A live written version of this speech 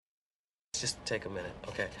just take a minute,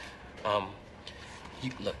 okay?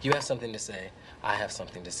 You have something to say. I have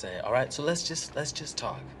something to say. All right, so let's just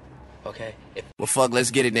talk, okay? Well, fuck, let's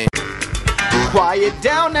get it then. Quiet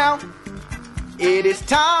down now. It is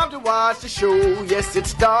time to watch the show. Yes, it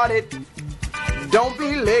started. Don't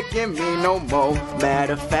be licking me no more.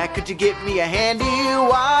 Matter of fact, could you get me a handy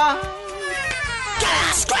wire?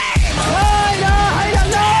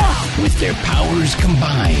 With their powers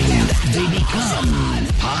combined, they become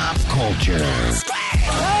pop culture.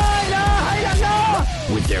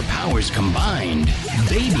 With their powers combined,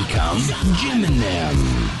 they become Jim and Them,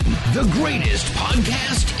 the greatest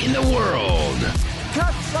podcast in the world.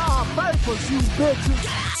 Cut some papers, you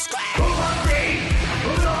bitches. Who wants me?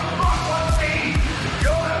 Who the fuck wants me?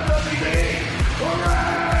 You'll have to be me.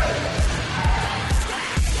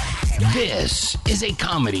 This is a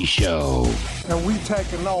comedy show. And we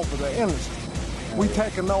taking over the industry. We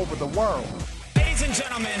taking over the world. Ladies and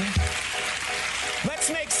gentlemen,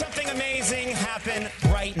 let's make something amazing happen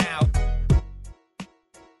right now.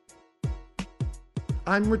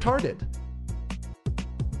 I'm retarded.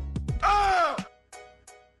 Oh!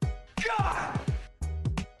 God!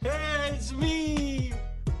 Hey, it's me!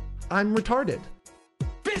 I'm retarded.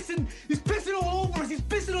 Pissing! He's pissing all over us! He's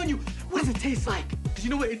pissing on you! What does it taste like? Because you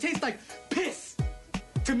know what? It tastes like piss!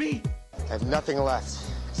 To me! I have nothing left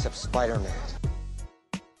except Spider-Man.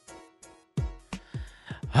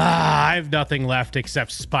 I have nothing left except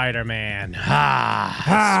Spider-Man.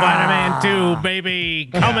 Spider-Man 2, baby.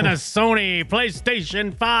 Coming to Sony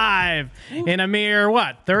PlayStation 5 in a mere,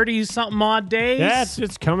 30-something odd days? Yeah,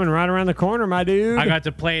 it's coming right around the corner, my dude. I got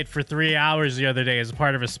to play it for 3 hours the other day as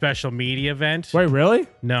part of a special media event. Wait, really?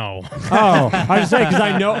 No. Oh, I was saying, because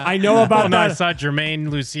I know about No, that. I saw Jermaine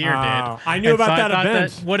Lucier did. I knew about that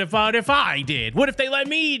event. What if I did? What if they let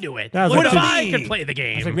me do it? That was What like if to I me. could play the I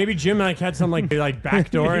game? was like, maybe Jim had some like back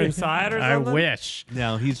door inside or something. I wish.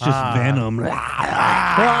 No, he's just Venom. We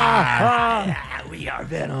are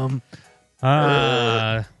Venom.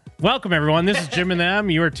 Welcome, everyone. This is Jim and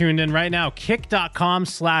Them. You are tuned in right now.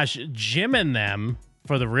 Kick.com/Jim and Them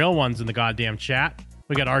for the real ones in the goddamn chat.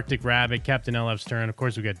 We got Arctic Rabbit, Captain LF's turn. Of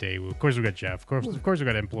course, we got Daewoo. Of course, we got Jeff. Of course, we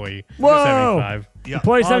got Employee. Whoa! 75. Yeah.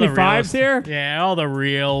 Employee 75's here? Yeah, all the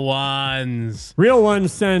real ones. Real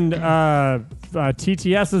ones send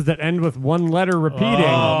TTSs that end with one letter repeating.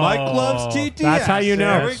 Oh, Mike loves TTS. That's how you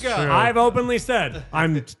know. There we go. I've openly said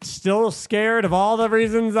I'm still scared of all the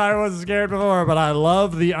reasons I was scared before, but I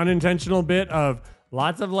love the unintentional bit of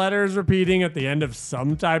lots of letters repeating at the end of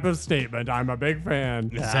some type of statement. I'm a big fan.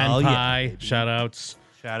 Senpai, shout-outs.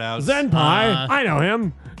 Shout-outs. Zenpai, I know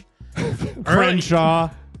him.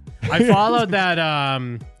 Crenshaw. I followed that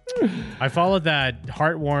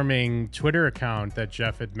heartwarming Twitter account that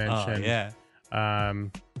Jeff had mentioned. Oh, yeah.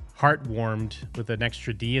 Heartwarmed with an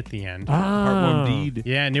extra D at the end. Heartwarm deed.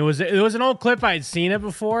 Yeah, and it was an old clip. I'd seen it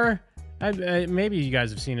before. Maybe you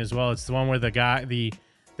guys have seen it as well. It's the one where the guy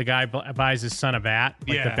buys his son a bat,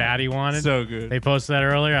 the bat he wanted. So good. They posted that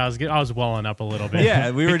earlier. I was welling up a little bit. Yeah,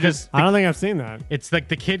 we were just. I don't think I've seen that. It's like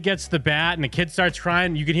the kid gets the bat and the kid starts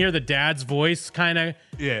crying. You can hear the dad's voice kind of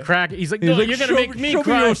crack. He's like, "No, you're gonna make me show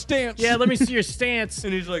cry." me your stance. Yeah, let me see your stance.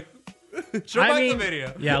 And he's like, show back the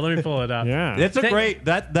video. Yeah, let me pull it up. Yeah, it's a great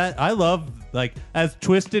that I love. Like, as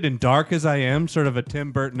twisted and dark as I am, sort of a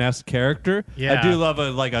Tim Burton-esque character. Yeah. I do love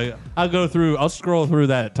I'll scroll through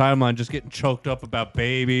that timeline just getting choked up about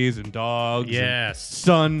babies and dogs. Yes.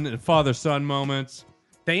 And father-son moments.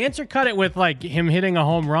 They intercut it with like him hitting a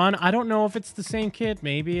home run. I don't know if it's the same kid.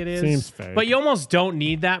 Maybe it is. Seems fake. But you almost don't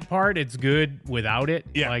need that part. It's good without it.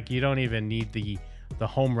 Yeah. Like you don't even need the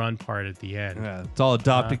home run part at the end. Yeah, it's all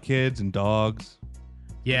adopted kids and dogs.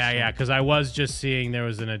 Yeah, because I was just seeing there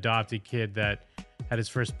was an adopted kid that had his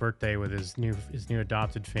first birthday with his new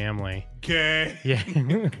adopted family. Okay. Yeah.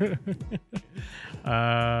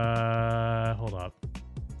 Hold up.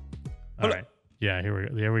 All right. Yeah,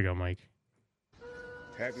 here we go, Mike.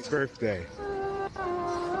 Happy birthday.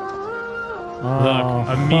 Look,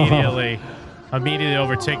 immediately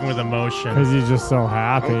overtaken with emotion. Because he's just so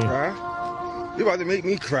happy. Don't cry. You're about to make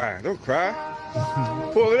me cry. Don't cry.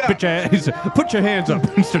 Pull it out. Put your hands up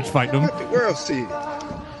and starts fighting them. Let the world see it.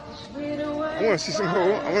 I want to see some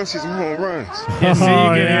home runs. Yeah, see, you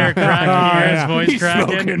can hear cracking, his voice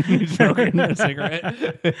cracking. He's smoking a cigarette.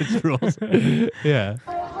 It's rules. Yeah.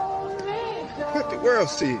 Let the world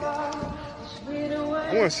see it.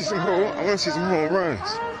 I want to see some home runs.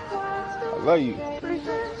 I love you.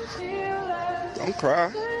 Don't cry.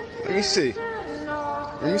 Let me see.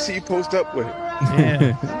 Let me see you post up with it.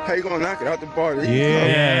 Yeah. How you gonna knock it out the party?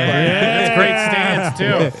 Yeah. That's a great stance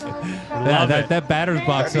too. Yeah, that batter's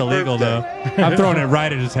box is illegal though. I'm throwing it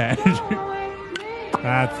right at his head.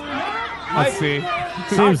 Let's see.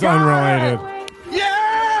 Seems unrelated.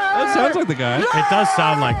 That sounds like the guy. It does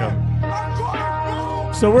sound like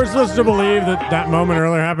him. So we're supposed to believe that moment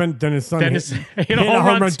earlier happened. Dennis' son hit a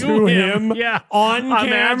home run to him. Yeah, on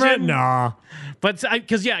camera. Imagine. Nah. But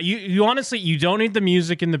because you honestly you don't need the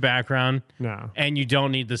music in the background, no, and you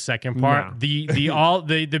don't need the second part. No.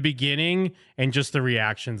 The beginning and just the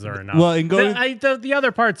reactions are enough. Well, and the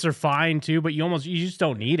other parts are fine too, but you just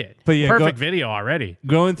don't need it. But yeah, perfect video already.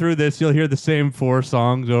 Going through this, you'll hear the same 4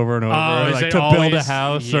 songs over and over, like to build a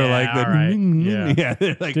house or like the yeah.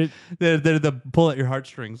 They're like they're the pull at your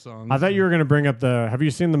heartstrings songs. I thought you were going to bring up have you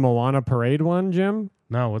seen the Moana parade one, Jim?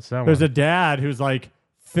 No, what's that There's one? a dad who's like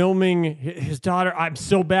filming his daughter. I'm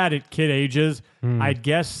so bad at kid ages. I'd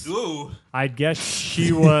guess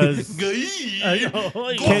she was.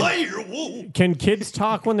 Can kids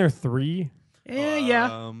talk when they're 3?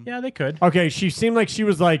 Yeah, they could. Okay, she seemed like she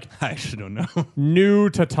was like I actually don't know. new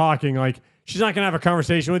to talking. Like she's not gonna have a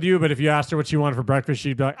conversation with you, but if you asked her what she wanted for breakfast,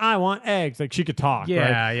 she'd be like, "I want eggs." Like she could talk. Yeah,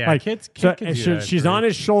 right? yeah. Like Kids so, can do that, she's right? on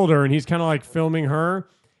his shoulder, and he's kind of like filming her.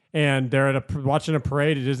 And they're at watching a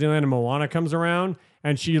parade at Disneyland, and Moana comes around,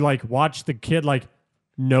 and she like watched the kid like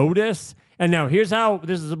notice. And now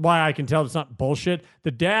this is why I can tell it's not bullshit.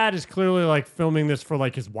 The dad is clearly like filming this for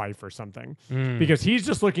like his wife or something, because he's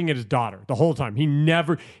just looking at his daughter the whole time. He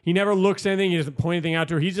never looks at anything. He doesn't point anything out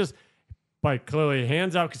to her. He's just like clearly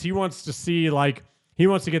hands out because he wants to see he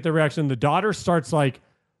wants to get the reaction. The daughter starts like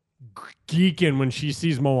geeking when she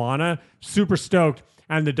sees Moana, super stoked.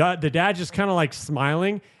 And the dad just kind of like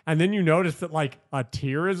smiling, and then you notice that like a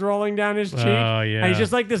tear is rolling down his cheek. Oh, yeah. And he's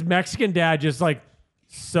just like this Mexican dad, just like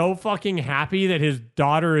so fucking happy that his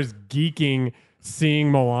daughter is geeking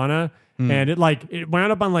seeing Moana. And it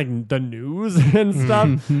wound up on like the news and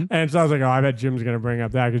stuff. And so I was like, oh, I bet Jim's gonna bring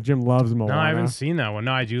up that because Jim loves Moana. No, I haven't seen that one.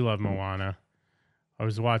 No, I do love Moana. I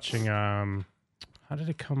was watching. How did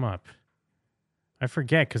it come up? I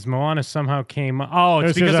forget because Moana somehow came. Oh,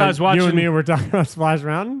 it's because I was watching. You and me were talking about Splash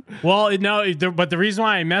Mountain. Well, no, but the reason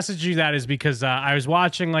why I messaged you that is because I was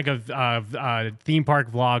watching like a theme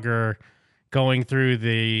park vlogger going through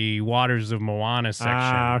the Waters of Moana section.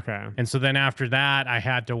 Ah, okay. And so then after that, I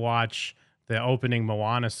had to watch the opening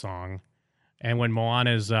Moana song, and when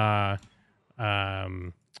Moana's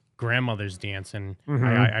grandmother's dancing,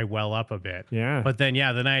 I well up a bit. Yeah. But then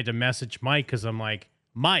then I had to message Mike because I'm like,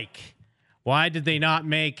 Mike, why did they not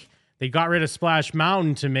they got rid of Splash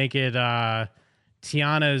Mountain to make it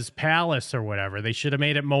Tiana's Palace or whatever? They should have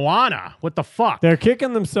made it Moana. What the fuck? They're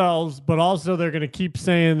kicking themselves, but also they're going to keep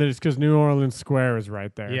saying that it's because New Orleans Square is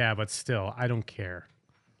right there. Yeah, but still, I don't care.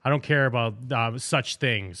 I don't care about such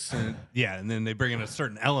things. Yeah, and then they bring in a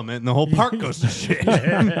certain element, and the whole park goes to shit.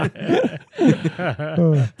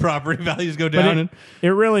 Property values go down. It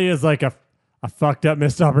really is like a fucked up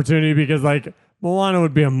missed opportunity because like Moana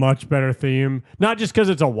would be a much better theme. Not just because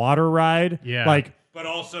it's a water ride. Yeah. But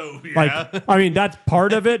also, Like, I mean, that's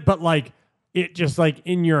part of it, but like it just like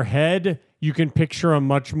in your head, you can picture a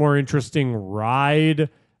much more interesting ride,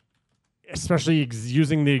 especially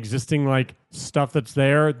using the existing like stuff that's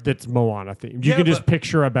there that's Moana themed. You can just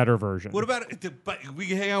picture a better version. What about but we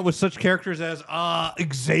can hang out with such characters as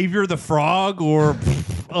Xavier the Frog or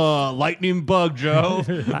Lightning Bug Joe?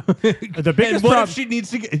 The biggest and what if she needs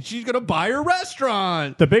to she's going to buy her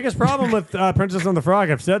restaurant? The biggest problem with Princess and the Frog,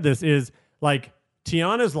 I've said this, is like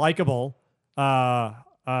Tiana's likable. Oh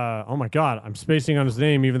my God, I'm spacing on his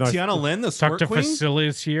name. Even though Tiana Lynn, the Squirt Dr. Queen?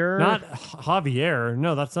 Facilities here. Not Javier.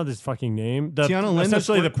 No, that's not his fucking name. Tiana Lynn,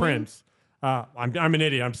 essentially the the Squirt Queen? prince. I'm an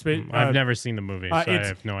idiot. I've never seen the movie, so I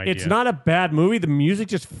have no idea. It's not a bad movie. The music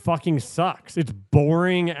just fucking sucks. It's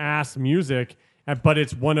boring ass music, but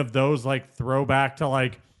it's one of those like throwback to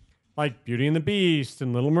like Beauty and the Beast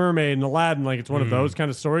and Little Mermaid and Aladdin. Like it's one of those kind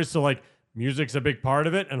of stories. So like music's a big part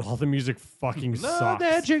of it, and all the music fucking sucks.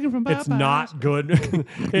 That chicken from It's Popeyes. not good.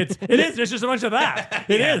 It is. There's just a bunch of that.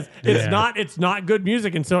 It is. It's not good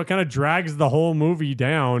music, and so it kind of drags the whole movie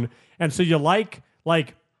down. And so you like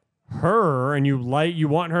her, and you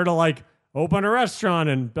want her to like open a restaurant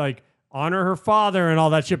and like honor her father and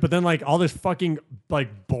all that shit. But then like all this fucking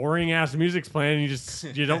like boring ass music's playing,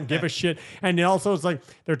 and you don't give a shit. And also it's like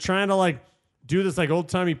they're trying to like do this like old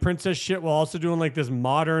timey princess shit while also doing like this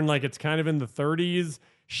modern, like it's kind of in the 30s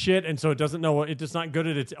shit, and so it doesn't know it's just not good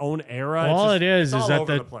at its own era. All it's it is all at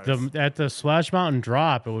over the, place. at the Splash Mountain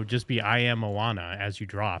drop, it would just be I am Moana as you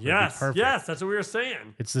drop. It'd be Yes, perfect. yes, that's what we were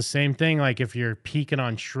saying. It's the same thing. Like if you're peaking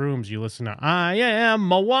on shrooms, you listen to I am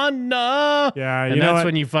Moana. Yeah, you and know that's what?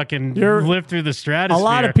 when you fucking You're- live through the A stratosphere.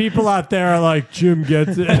 lot of people out there are like, Jim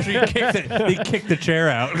gets it. He kicked the chair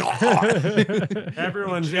out.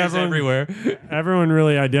 Everyone's everywhere. Everyone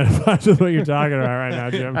really identifies with what you're talking about right now,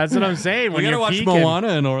 Jim. That's what I'm saying. We When gotta you're watch peaking, Moana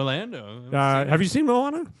in Orlando. Have you seen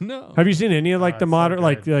Moana? No. Have you seen any of like the it's so modern,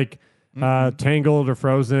 good. Tangled or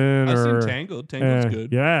Frozen? I've or seen Tangled. Tangled's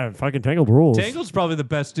good. Yeah, fucking Tangled rules. Tangled's probably the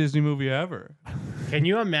best Disney movie ever. Can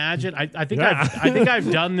you imagine? I think Yeah. I think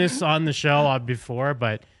I've done this on the show before,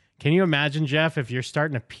 but can you imagine, Jeff, if you're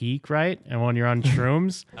starting to peak, right, and when you're on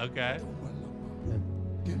shrooms, Okay.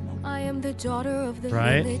 I am the daughter of the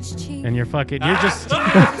right, village chief. and you're just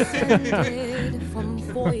Descended from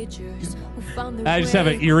voyagers who found their I just have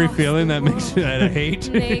an way eerie across feeling the that makes world. that I hate.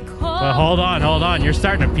 They call But hold on, you're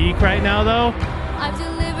starting to peak right now, though, I've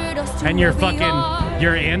delivered us to and your where we are.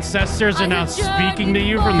 your ancestors are now speaking to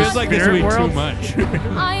you from the Feels like this would spirit be too world, much.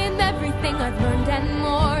 I am everything I've learned and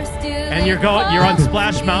more. Still, and you're on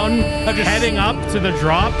Splash Mountain, heading up to the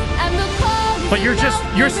drop. And the call is But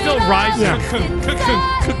you're still rising.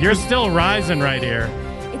 inside. You're still rising right here.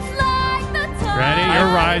 It's like the time Ready?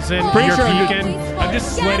 You're rising. Pretty You're sure peaking. I'm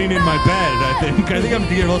just sweating in my bed, I think. I think I'm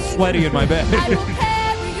getting a little sweaty in my bed. I will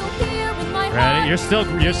carry you here with my Ready?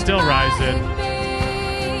 heart. You're still rising.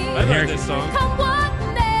 I Here- like this song. Come what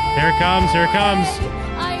may. Here it comes. Here it comes.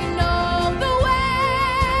 I know the way.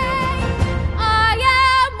 I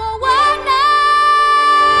am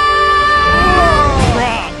Moana.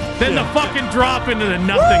 Drop. Then the fucking drop into the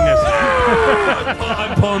nothingness.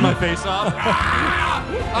 I'm pulling my face off.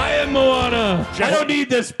 I am Moana. I don't need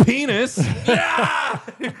this penis.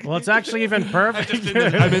 Well, it's actually even perfect.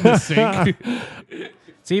 I'm in the sink.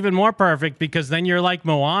 It's even more perfect because then you're like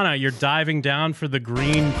Moana. You're diving down for the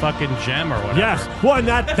green fucking gem or whatever. Yes. Well, and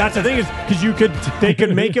that's the thing is because they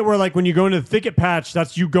could make it where like when you go into the thicket patch,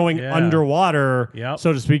 that's you going Yeah. underwater, Yep.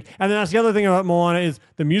 so to speak. And then that's the other thing about Moana is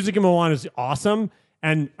the music in Moana is awesome.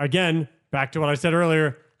 And again, back to what I said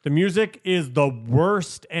earlier, the music is the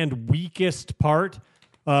worst and weakest part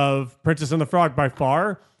of Princess and the Frog by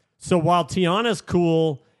far. So while Tiana's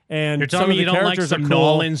cool and You're some telling of me the you don't like characters some are New cool,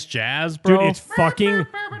 Orleans jazz, bro? dude, it's fucking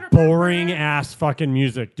boring ass fucking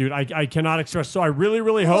music, dude. I cannot express. So I really,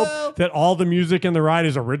 really hope that all the music in the ride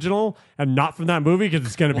is original and not from that movie because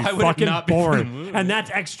it's going to be Why would it fucking not be from the boring. movie? And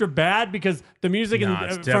that's extra bad because the music Nah,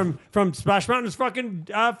 it's from Splash Mountain is fucking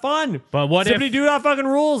fun. But what if- Simply Do That fucking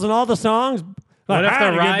rules and all the songs. What if Like, the "How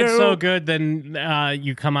do you ride's do?" so good, then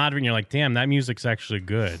you come out of it and you're like, damn, that music's actually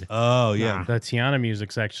good. Oh, yeah. The Tiana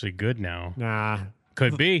music's actually good now. Nah,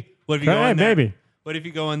 Could be. What if you go Hey, in there? maybe. What if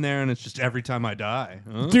you go in there and it's just every time I die?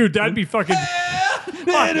 Huh? Dude, that'd be fucking.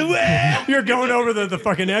 You're going over the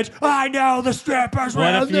fucking edge. I know the stripper's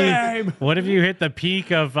real name. What if you hit the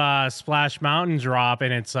peak of Splash Mountain drop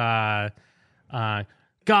and it's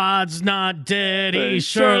God's not dead, he's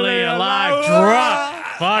surely alive. Drop.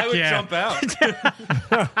 I Fuck would yeah. jump out.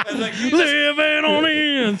 I was like, Jesus, Living on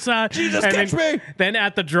the inside. Jesus, And catch then, me. Then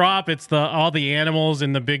at the drop, it's all the animals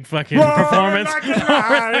in the big fucking performance.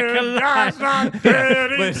 God's not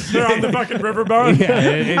dead. They're on the fucking riverboat. Yeah,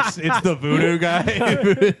 it's the voodoo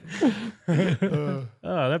guy.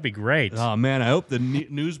 Oh, that'd be great. Oh man, I hope the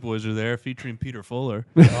Newsboys are there featuring Peter Fuller.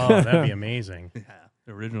 Oh, that'd be amazing. Yeah,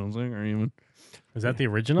 the original singer even. Is that the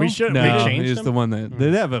original? We should- No, They changed he's him? the one that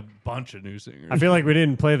they have a bunch of new singers. I feel like we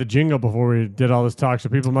didn't play the jingle before we did all this talk, so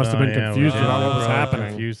people must have been yeah, confused we're about what was probably happening.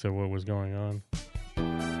 Confused at what was going on.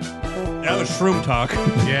 That was Shroom Talk.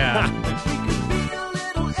 Yeah.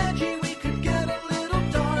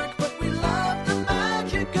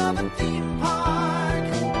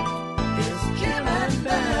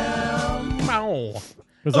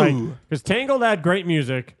 Because Tangled had great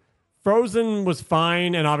music. Frozen was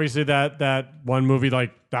fine, and obviously that one movie,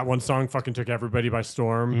 like that one song, fucking took everybody by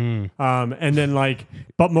storm. And then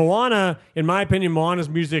but Moana, in my opinion, Moana's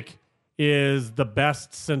music is the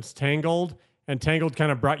best since Tangled, and Tangled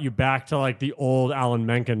kind of brought you back to like the old Alan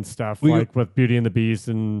Menken stuff, like with Beauty and the Beast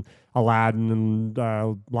and Aladdin and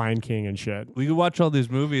Lion King and shit. We could watch all these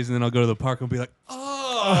movies and then I'll go to the park and be like,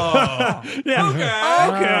 oh, Yeah, okay,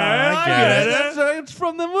 I get it. It's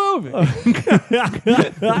from the movie.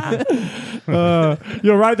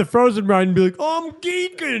 You'll ride the Frozen ride and be like, I'm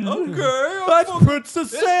geeking. Okay, That's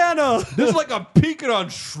Princess Santa. this is like I'm peeking on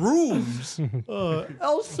shrooms.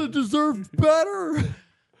 Elsa deserved better.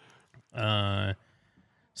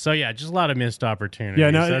 So yeah, just a lot of missed opportunities.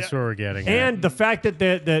 Yeah, no, that's where we're getting. And at. the fact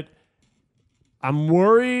that I'm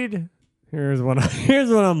worried. Here's what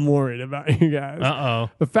I'm worried about, you guys.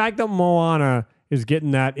 The fact that Moana is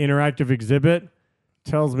getting that interactive exhibit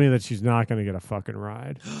tells me that she's not going to get a fucking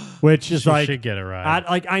ride, which is She should get a ride.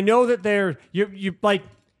 I know that you like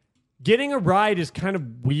getting a ride is kind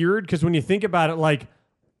of weird because when you think about it, like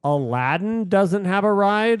Aladdin doesn't have a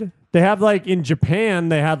ride. They have like in Japan,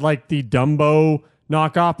 they had like the Dumbo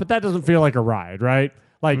knockoff, but that doesn't feel like a ride, right?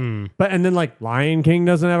 Like, but and then like Lion King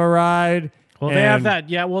doesn't have a ride. Well, they have that.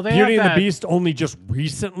 Yeah, well, they Beauty have and that. the Beast only just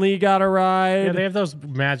recently got a ride. Yeah, they have those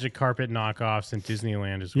magic carpet knockoffs in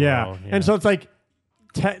Disneyland as Yeah. well. And so it's like,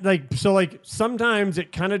 sometimes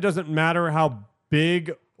it kind of doesn't matter how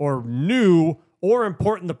big or new or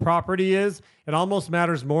important the property is. It almost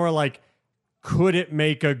matters more like, could it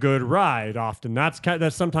make a good ride? Often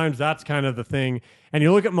sometimes that's kind of the thing. And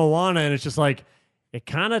you look at Moana and it's just like, it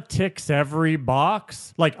kind of ticks every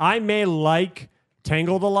box. Like I may like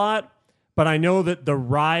Tangled a lot, but I know that the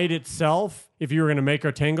ride itself, if you were going to make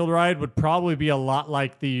a Tangled ride, would probably be a lot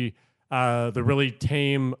like the really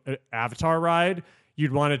tame Avatar ride.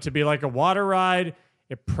 You'd want it to be like a water ride.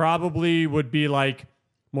 It probably would be like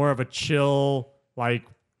more of a chill like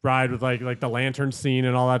ride with like the lantern scene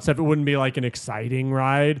and all that stuff. It wouldn't be like an exciting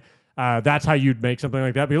ride. That's how you'd make something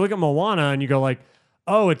like that. But you look at Moana and you go like,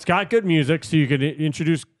 oh, it's got good music, so you could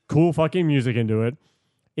introduce cool fucking music into it.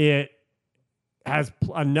 It has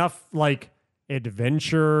enough like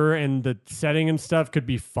adventure and the setting and stuff could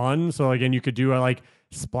be fun. So again, you could do a like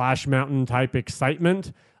Splash Mountain type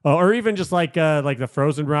excitement, or even just like the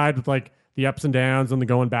Frozen ride with like the ups and downs and the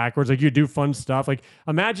going backwards. Like you do fun stuff. Like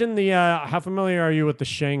imagine the how familiar are you with the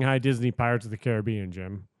Shanghai Disney Pirates of the Caribbean,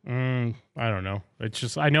 Jim? I don't know. It's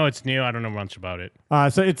just I know it's new. I don't know much about it.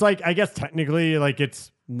 So it's like I guess technically like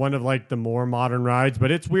it's one of like the more modern rides, but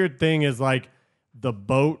its weird thing is like the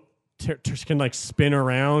boat can like spin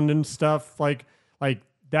around and stuff. Like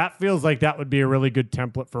that feels like that would be a really good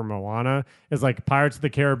template for Moana. Is like Pirates of the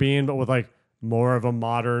Caribbean, but with like more of a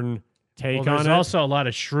modern take on it. There's also a lot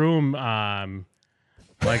of shroom.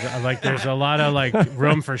 Like there's a lot of like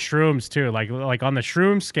room for shrooms too. Like on the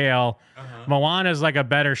shroom scale, Moana is like a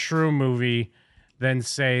better shroom movie than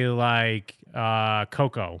say like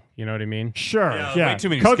Coco. You know what I mean? Sure. Yeah. Way too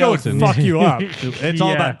many Coco would skeletons. fuck you up. It's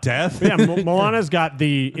all about death. Yeah, Moana's got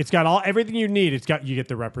everything you need. You get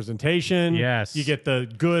the representation. Yes. You get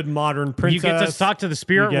the good modern princess. You get to talk to the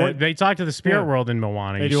spirit world. They talk to the spirit world in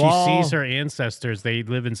Moana. They She do all- sees her ancestors. They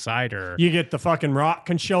live inside her. You get the fucking Rock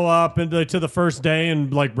can show up to the first day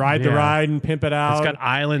and like ride the Yeah. ride and pimp it out. It's got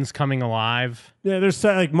islands coming alive. Yeah, there's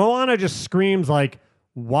like Moana just screams like,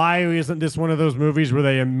 why isn't this one of those movies where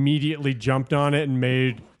they immediately jumped on it and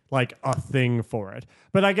made like a thing for it?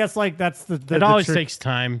 But I guess like that's It always takes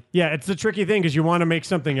time. Yeah, it's the tricky thing because you want to make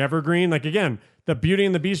something evergreen. Like again, the Beauty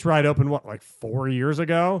and the Beast ride opened like 4 years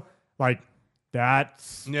ago. Like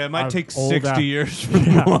that's it might take old 60 years for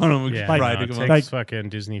Moana ride to come it out. takes fucking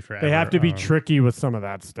Disney forever. They have to be tricky with some of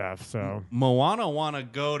that stuff. So Moana want to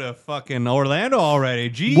go to fucking Orlando already.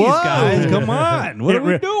 Jeez, Whoa. guys, come on. What are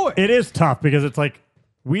we doing? It is tough because it's like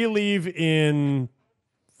we leave in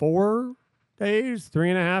 4 days,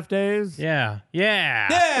 3.5 days. Yeah.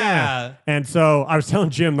 And so I was telling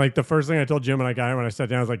Jim, like the first thing I told Jim when I sat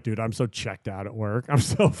down, I was like, dude, I'm so checked out at work. I'm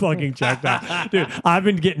so fucking checked out. Dude, I've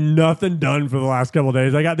been getting nothing done for the last couple of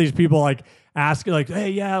days. I got these people like asking like,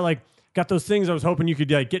 hey, yeah, like got those things I was hoping you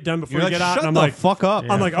could like get done before You're you like, get out. shut And I'm the like, fuck up.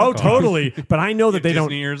 I'm like, Yeah, oh, fuck off. totally. But I know that they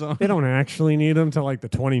Disney ears on. don't actually need them till like the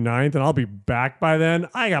 29th, and I'll be back by then.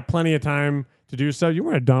 I got plenty of time to do so. You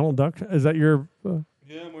wearing a Donald Duck? Is that your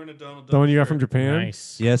Yeah, I'm wearing a Donald Duck the one you got shirt. from Japan?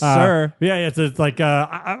 Nice. Yes, sir. Yeah, it's like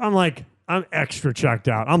I'm extra checked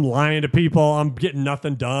out. I'm lying to people. I'm getting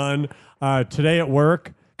nothing done today at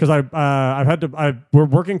work because we're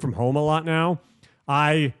working from home a lot now.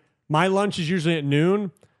 My lunch is usually at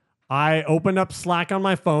noon. I opened up Slack on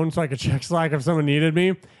my phone so I could check Slack if someone needed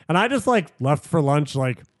me, and I just like left for lunch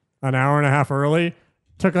like an hour and a half early.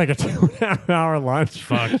 Took like a 2.5 hour lunch.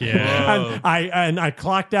 Fuck yeah. and I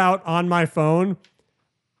clocked out on my phone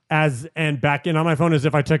and back in on my phone as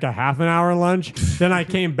if I took a half an hour lunch. Then I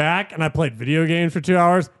came back and I played video games for 2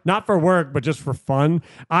 hours, not for work, but just for fun.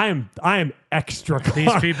 I am extra.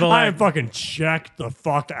 These people I am fucking checked the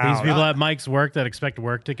fuck out. These people at Mike's work that expect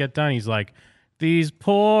work to get done. He's like, these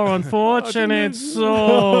poor unfortunate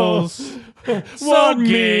souls. So Want me.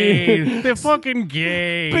 gay. They're fucking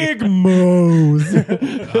gay. Big moes.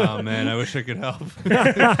 Oh man, I wish I could help.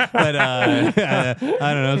 But I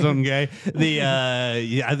don't know, something gay.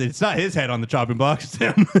 It's not his head on the chopping block, it's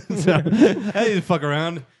him. So I need to fuck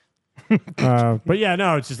around. But yeah,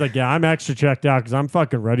 no, it's just like, yeah, I'm extra checked out because I'm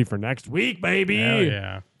fucking ready for next week, baby. Hell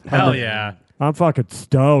yeah. Hell yeah. I'm fucking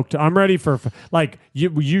stoked. I'm ready for like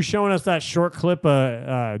you showing us that short clip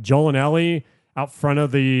of Joel and Ellie out front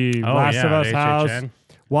of the Last of Us house.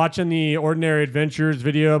 Watching the Ordinary Adventures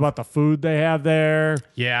video about the food they have there.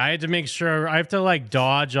 Yeah, I had to make sure. I have to like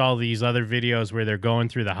dodge all these other videos where they're going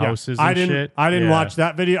through the houses and shit. I didn't watch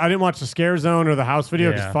that video. I didn't watch the Scare Zone or the house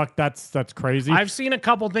video because fuck, that's crazy. I've seen a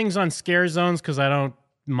couple things on Scare Zones because I don't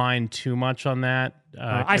mind too much on that.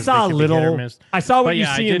 I saw a little. I saw what you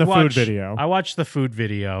see in the food video. I watched the food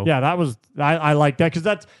video. Yeah, that was I like that because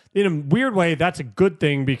that's in a weird way that's a good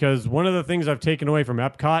thing because one of the things I've taken away from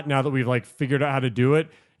Epcot now that we've like figured out how to do it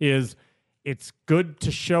is it's good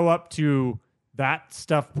to show up to that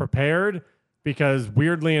stuff prepared because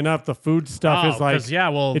weirdly enough the food stuff is like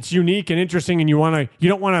it's unique and interesting and you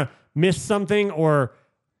don't want to miss something or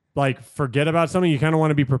like forget about something. You kind of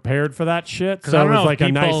want to be prepared for that shit. So it was like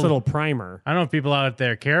a nice little primer. I don't know if people out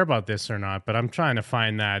there care about this or not, but I'm trying to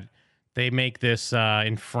find that they make this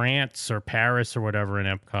in France or Paris or whatever in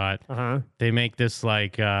Epcot. They make this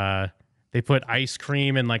like they put ice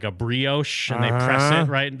cream in like a brioche and they press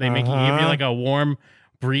it right. They give you like a warm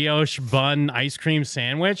brioche bun ice cream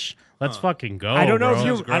sandwich. Let's fucking go. I don't know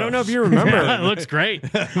if you remember. It looks great.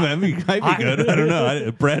 That might be good. I don't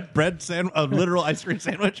know. Bread sandwich, a literal ice cream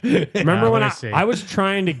sandwich. Remember when I was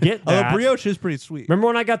trying to get that? Oh, brioche is pretty sweet. Remember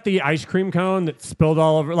when I got the ice cream cone that spilled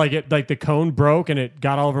all over, like the cone broke and it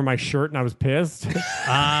got all over my shirt and I was pissed.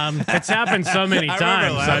 It's happened so many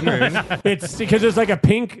times. It's because it was like a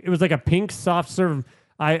pink soft serve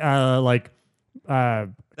cone.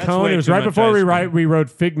 It was right before we rode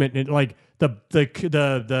Figment and like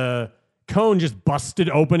the cone just busted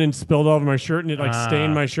open and spilled all over my shirt and it like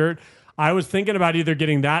stained my shirt. I was thinking about either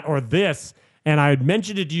getting that or this, and I had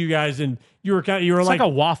mentioned it to you guys, and you were like a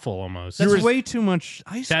waffle almost. That's way too much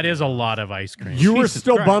ice cream. That is a lot of ice cream. You were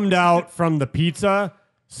still bummed out from the pizza,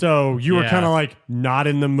 so you were kind of like not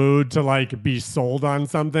in the mood to like be sold on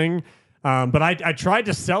something. But I tried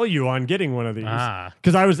to sell you on getting one of these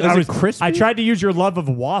because I was crispy? I tried to use your love of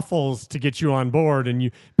waffles to get you on board,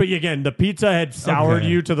 but again the pizza had soured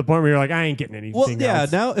you to the point where you're like I ain't getting anything. Well, yeah.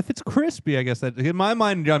 else. Now if it's crispy, I guess that in my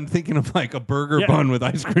mind I'm thinking of like a burger bun with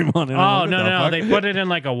ice cream on it. Oh no, they put it in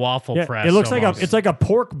like a waffle press. It looks almost. like a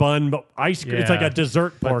pork bun, but ice cream. It's like a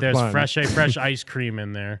dessert pork but bun. There's fresh ice cream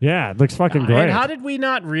in there. Yeah, it looks fucking great. And how did we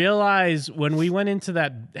not realize when we went into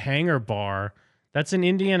that hangar bar? That's an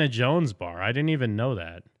Indiana Jones bar. I didn't even know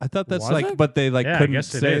that. I thought that's Was like, it? but they like Yeah, I couldn't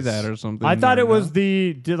guess it say is. that or something. I thought it was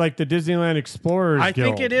the Disneyland Explorers I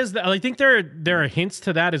think Guild. it is. I think there are hints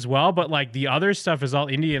to that as well, but like the other stuff is all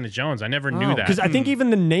Indiana Jones. I never knew that. Because I think even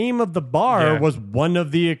the name of the bar was one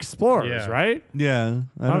of the explorers, right? Yeah.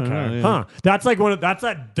 I don't know, yeah. Huh. That's like that's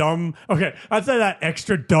that dumb. Okay, that's like that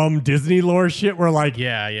extra dumb Disney lore shit. Where like,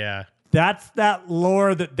 yeah. That's that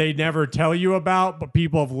lore that they never tell you about, but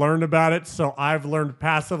people have learned about it. So I've learned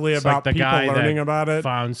passively It's about like the people guy learning that about it.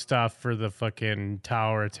 Found stuff for the fucking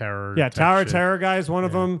Tower of Terror. Yeah, type Tower of shit. Terror guy is one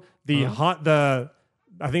of them. The I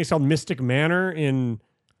think it's called Mystic Manor in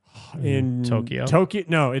Tokyo.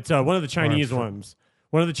 No, it's one of the Chinese ones.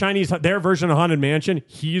 One of the Chinese, their version of Haunted Mansion.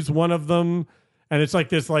 He's one of them, and it's like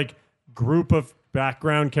this like group of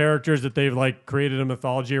background characters that they've like created a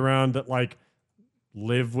mythology around that like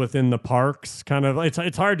live within the parks. Kind of,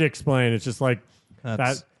 it's hard to explain. It's just like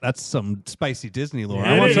that's some spicy Disney lore.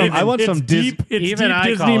 Yeah, I want some deep. It's Even deep I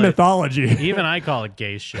Disney call it- mythology. Even I call it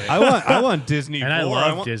gay shit. I want Disney, and I lore.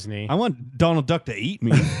 love want, Disney. I want Donald Duck to eat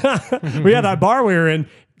me. We had that bar we were in.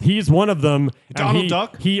 He's one of them. and Donald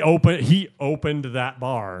Duck? He opened that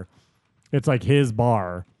bar. It's like his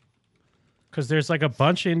bar. Because there's like a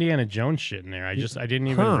bunch of Indiana Jones shit in there. I didn't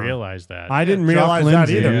even realize that. I didn't Jock realize that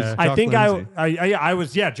Lindsay. either. Yeah. I Jock think Lindsay. I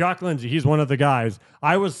was Jock Lindsay. He's one of the guys.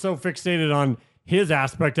 I was so fixated on his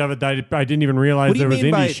aspect of it that I didn't even realize What do you there was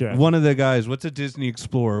mean indie by shit. one of the guys? What's a Disney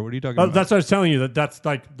Explorer? What are you talking about? That's what I was telling you. That's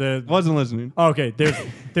like the. Wasn't listening. Okay,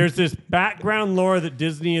 there's this background lore that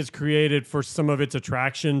Disney has created for some of its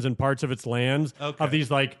attractions and parts of its lands of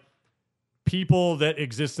these like people that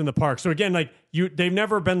exist in the park. So again, like they've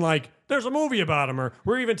never been like there's a movie about them or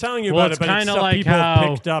we're even telling you about it, but it's stuff like people have how-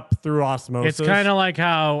 picked up through osmosis. It's kind of like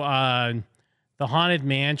how the Haunted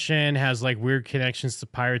Mansion has like weird connections to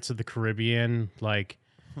Pirates of the Caribbean. Like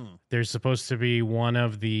there's supposed to be one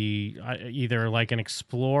of the either like an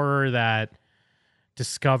explorer that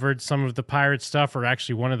discovered some of the pirate stuff or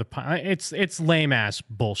actually one of the it's lame ass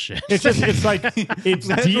bullshit. It's just it's like it's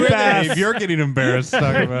That's deep weird ass. that you're getting embarrassed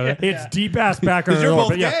talking about it. It's deep ass background. you're lore, both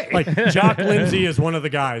but yeah, gay. like Jock Lindsay is one of the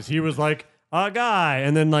guys. He was like a guy,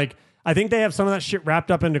 and then like I think they have some of that shit wrapped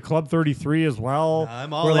up into Club 33 as well.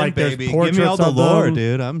 I'm all where, in, like, there's baby. Give me all portraits the of lore, them.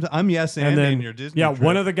 dude. I'm yes and then, in your Disney. Yeah, trip.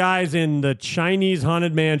 one of the guys in the Chinese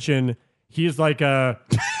haunted mansion, he's like a.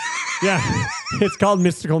 Yeah, it's called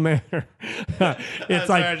Mystical Manor. It's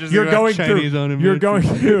like you're going through. You're going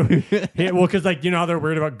through. Well, because like how they're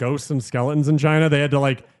worried about ghosts and skeletons in China, they had to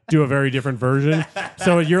like do a very different version.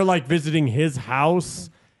 So you're like visiting his house,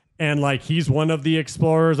 and like he's one of the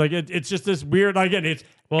explorers. Like it's just this weird. Again, it's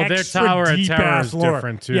their Tower of Terror is lore.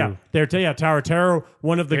 different too. Yeah, Tower of Terror.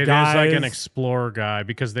 One of the guys is like an explorer guy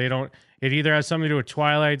because they don't. It either has something to do with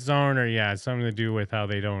Twilight Zone or it's something to do with how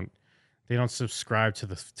they don't subscribe to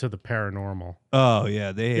the paranormal. Oh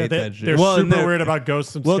yeah, they hate that shit. They're super weird about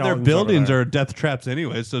ghosts and their skeletons buildings over are death traps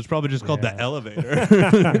anyway, so it's probably just called the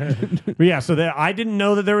elevator. But yeah, so I didn't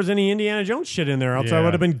know that there was any Indiana Jones shit in there, else I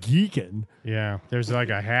would have been geeking. Yeah, there's like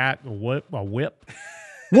a hat, a whip. What?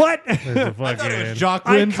 There's a I thought it was fucking Jock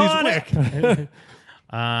Lindsay's whip.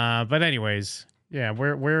 Iconic. But anyways, yeah,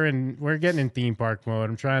 we're getting in theme park mode.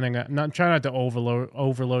 I'm trying not to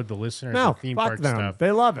overload the listeners No, with theme fuck park them. stuff.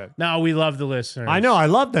 They love it. No, we love the listeners. I know, I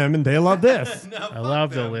love them, and they love this. I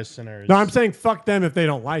love the listeners. No, I'm saying fuck them if they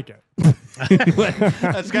don't like it.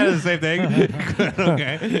 That's kind of the same thing.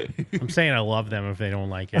 Okay. I'm saying I love them if they don't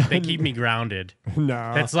like it. They keep me grounded.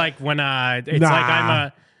 No. That's like when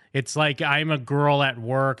it's like I'm a girl at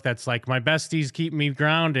work that's like my besties keep me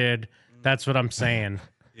grounded. That's what I'm saying.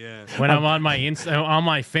 Yeah. When I'm on my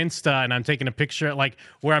Finsta and I'm taking a picture like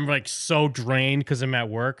where I'm like so drained because I'm at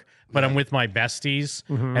work, but I'm with my besties,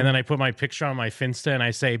 and then I put my picture on my Finsta and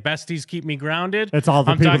I say, "Besties keep me grounded." It's all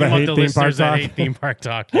the I'm people talking that about hate the theme park listeners that talk. hate theme park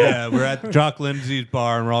talk. Yeah, we're at Jock Lindsay's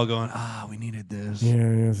bar and we're all going, we needed this. Yeah,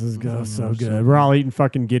 this is so good. We're all eating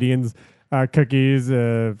fucking Gideon's cookies,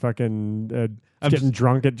 getting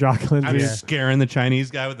drunk at Jock I'm Lindsay's. scaring the Chinese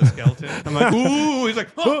guy with the skeleton. I'm like, ooh, he's like,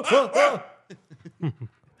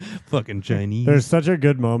 fucking Chinese. There's such a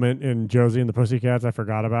good moment in Josie and the Pussycats I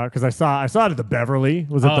forgot about because I saw it at the Beverly.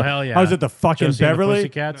 Hell yeah. I was at the fucking Josie and the Beverly.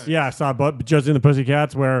 Pussycats? Yeah, I saw Josie and the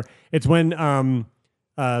Pussycats where it's when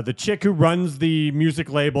the chick who runs the music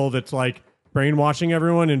label that's like brainwashing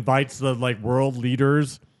everyone invites the like world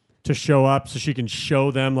leaders to show up so she can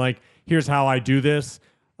show them like, here's how I do this.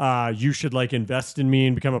 You should like invest in me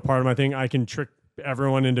and become a part of my thing. I can trick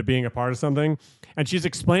everyone into being a part of something. And she's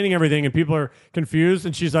explaining everything and people are confused.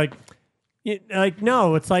 And she's like,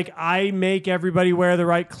 no, it's like I make everybody wear the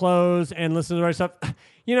right clothes and listen to the right stuff.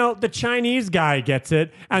 The Chinese guy gets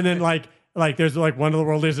it. And then like there's like one of the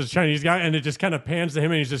world leaders is a Chinese guy and it just kind of pans to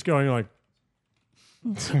him and he's just going like,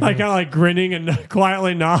 like kind of like grinning and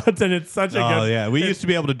quietly nods, and it's such a good. Oh yeah, we used to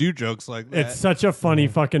be able to do jokes like that. It's such a funny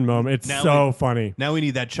fucking moment. It's so funny. Now we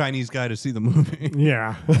need that Chinese guy to see the movie.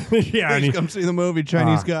 Yeah, yeah. Please come see the movie,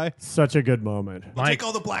 Chinese guy. Such a good moment. We'll take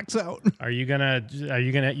all the blacks out. Are you gonna?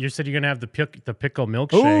 You said you're gonna have the pickle milkshake.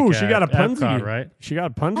 Oh, she got a at Punzi, Epcot, right? She got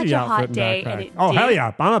a Punzi Such a hot outfit. day, and backpack. and it Oh hell did.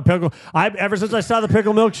 yeah! I'm a pickle. Ever since I saw the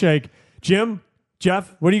pickle milkshake, Jim.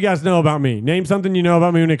 Jeff, what do you guys know about me? Name something you know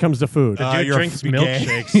about me when it comes to food. The dude you're drinks gay.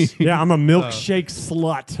 milkshakes. Yeah, I'm a milkshake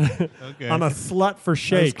slut. Okay. I'm a slut for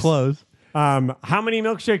shakes. That's close. How many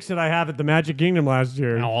milkshakes did I have at the Magic Kingdom last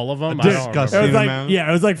year? All of them. I Disgusting. don't It remember. was like amount.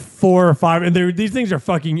 it was like 4 or 5, and these things are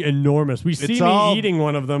fucking enormous. We see It's me all- eating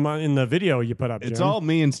one of them in the video you put up. It's Jim. all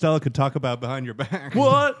me and Stella could talk about behind your back.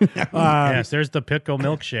 what? Yes, there's the pickle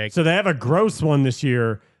milkshake. So they have a gross one this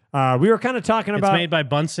year. We were kind of talking It's about. made by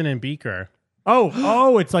Bunsen and Beaker.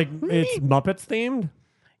 Oh, it's like it's Muppets themed.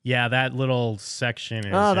 Yeah, that little section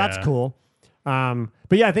is. Oh, that's cool. But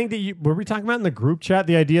yeah, I think that were we talking about in the group chat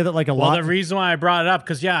the idea that like a Well, lot. the reason why I brought it up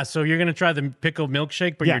because so you're gonna try the pickle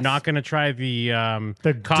milkshake, but you're Yes. not gonna try the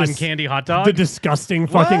The cotton dis- candy hot dog. the disgusting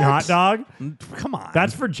fucking hot dog. Come on.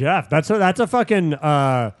 That's for Jeff. That's a fucking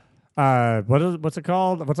what's it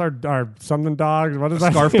called? What's our something dog? What is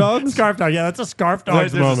that? Scarf dog? Scarf dog. Yeah, that's a scarf Wait,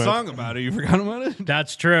 dog's there's moment. a song about it. You forgot about it?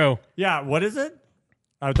 That's true. Yeah, what is it?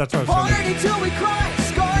 That's what I was trying to. Till we cry,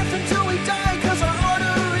 scarf until we die, 'cause our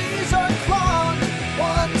arteries are clogged.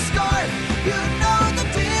 One scarf, you know the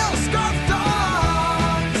deal, scarf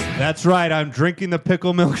dogs. That's right. I'm drinking the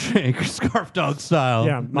pickle milkshake, scarf dog style.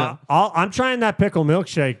 Yeah, I'm trying that pickle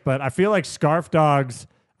milkshake, but I feel like scarf dogs.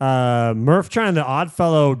 Murph trying the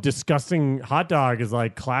Oddfellow disgusting hot dog is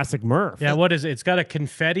like classic Murph. Yeah, what is it? It's got a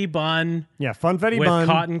confetti bun. Yeah, funfetti with bun.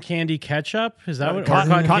 cotton candy ketchup. Is that what?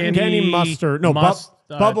 Cotton candy mustard. No,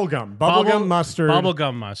 bubble gum. Bubblegum mustard.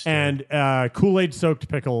 Bubblegum mustard. And Kool-Aid soaked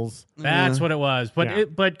pickles. That's what it was. But Yeah.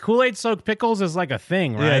 but Kool-Aid soaked pickles is like a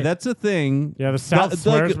thing, right? Yeah, that's a thing. Yeah, the South It's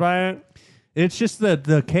swears like- by it. It's just that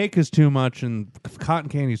the cake is too much and cotton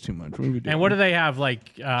candy is too much. What are we doing? And what do they have?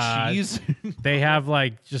 Like cheese? They have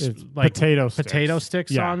like just It's like potato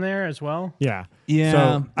sticks Yeah. on there as well. Yeah. Yeah.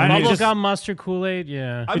 So, I mean, Bubblegum mustard Kool-Aid.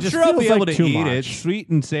 Yeah. I'm just sure I'll be feels able like to too eat it. much. Sweet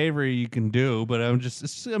and savory you can do, but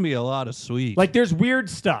it's gonna be a lot of sweet. Like there's weird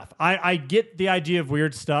stuff. I get the idea of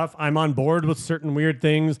weird stuff. I'm on board with certain weird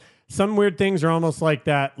things. Some weird things are almost like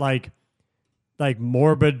that, like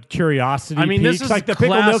morbid curiosity. I mean, this peaks. is like the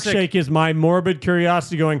pickle classic- milkshake is my morbid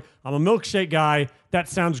curiosity. Going, I'm a milkshake guy. That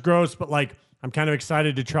sounds gross, but like I'm kind of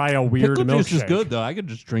excited to try a weird pickle milkshake. juice is good though. I could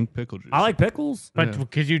just drink pickle juice. I like pickles. But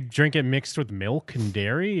could you drink it mixed with milk and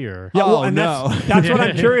dairy, or Yeah, well, Oh, and no. that's what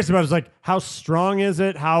I'm curious about. Is like how strong is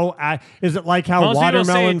it? How is it like how Most people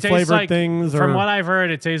say watermelon it tastes flavored like, things? From or, what I've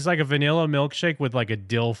heard, it tastes like a vanilla milkshake with like a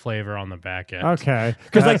dill flavor on the back end. okay,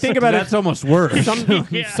 because like think about that's it. almost worse.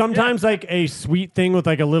 Sometimes like a sweet thing with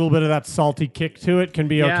like a little bit of that salty kick to it can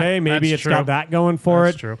be Yeah, okay. Maybe that's it's true. got that going for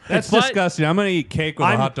That's it. true. That's But disgusting. I'm gonna eat cake with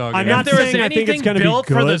a hot dog. I'm again. not if there was saying I think it's anything gonna be built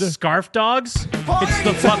for the good. scarf dogs, it's the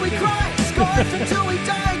Until we fucking. cry, scarf until we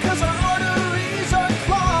die, 'cause our arteries are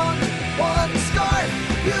clogged. One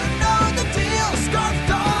scarf, you know the deal, scarf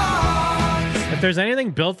dogs. If there's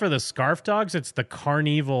anything built for the scarf dogs, it's the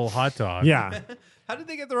Carnival hot dog. Yeah, How did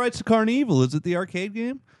they get the rights to Carnival? Is it the arcade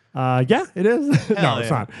game? yeah, it is. No, it's yeah.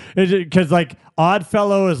 not. Because like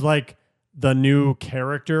Oddfellow is like the new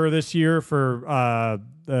character this year for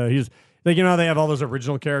he's. Like, you know how they have all those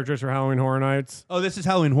original characters for Halloween Horror Nights? Oh, this is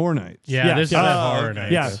Halloween Horror Nights. Yeah, this is horror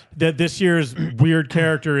okay. nights. Yeah, this year's weird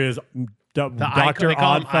character is Dr. they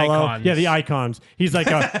call them Oddfellow. icons. Yeah, the icons. He's like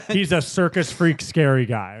he's a circus freak scary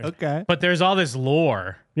guy. Okay. But there's all this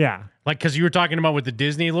lore. Yeah. Like, because you were talking about with the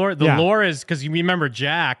Disney lore. The Yeah. lore is, because you remember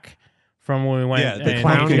Jack from when we went Yeah, the in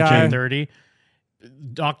clown guy. 1830.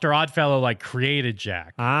 Dr. Oddfellow, like, created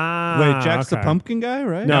Jack. Ah, Wait, Jack's okay. the pumpkin guy,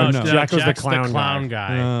 right? No, Or Jack was the Jack's clown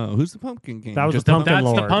guy. Who's the pumpkin king? That was Just the pumpkin That's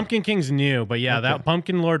lord. the Pumpkin King's new, but yeah, that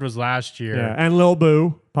Pumpkin Lord was last year. Yeah, and Lil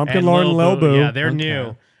Boo. Pumpkin And Lord and Lil Boo. Yeah, they're Okay.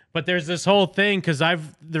 new. But there's this whole thing because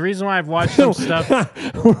the reason why I've watched some stuff.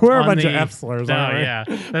 We're a on bunch the, of F slurs, No, aren't we? yeah,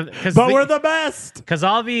 But we're the best. because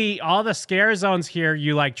all the scare zones here,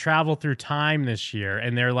 you like travel through time this year,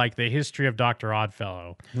 and they're like the history of Dr.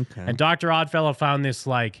 Oddfellow. Okay. And Dr. Oddfellow found this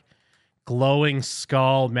like glowing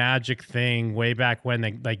skull magic thing way back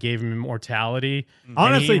when they gave him immortality. And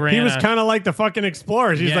Honestly, he ran was a- kind of like the fucking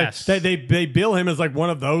explorers. He's Yes. like they bill him as like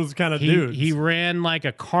one of those kind of dudes. He ran like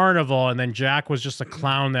a carnival, and then Jack was just a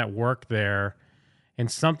clown that worked there. And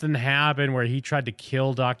something happened where he tried to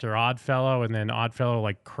kill Dr. Oddfellow, and then Oddfellow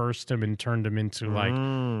like cursed him and turned him into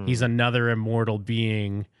like he's another immortal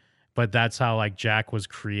being. But that's how like Jack was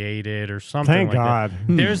created or something. Thank like God.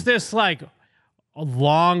 That. There's this like a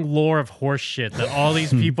long lore of horse shit that all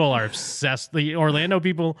these people are obsessed. The Orlando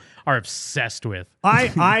people are obsessed with.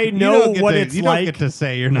 I You know don't get what to- it's you like. don't get to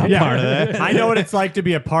say you're not Yeah. part of that. I know what it's like to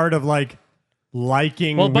be a part of like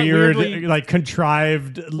liking Well, but weird, weirdly- like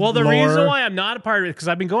contrived. Well, the lore. reason why I'm not a part of it because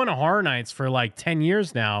I've been going to horror nights for like 10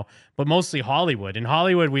 years now, but mostly Hollywood. In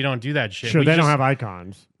Hollywood, we don't do that shit. Sure, We they don't just- have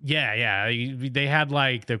icons. Yeah. They had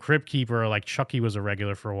like the Crypt Keeper, like Chucky was a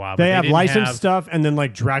regular for a while. They have didn't licensed have- stuff, and then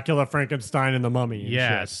like Dracula, Frankenstein, and the Mummy. And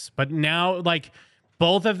Yes, but now like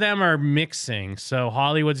both of them are mixing. So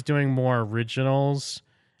Hollywood's doing more originals,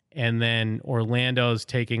 and then Orlando's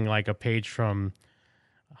taking like a page from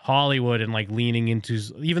Hollywood and like leaning into,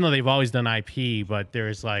 even though they've always done IP, but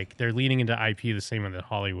there's like they're leaning into IP the same way that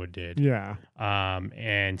Hollywood did. Yeah.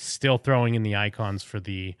 And still throwing in the icons for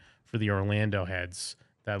the Orlando heads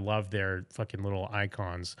that love their fucking little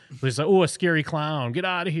icons. So it's like, oh, a scary clown, get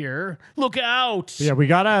out of here, look out. Yeah, we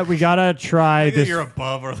gotta try this. You're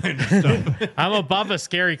above Orlando stuff. I'm above a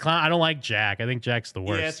scary clown. I don't like Jack. I think Jack's the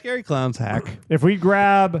worst. Yeah, scary clowns hack. If we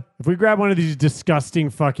grab one of these disgusting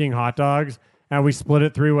fucking hot dogs and we split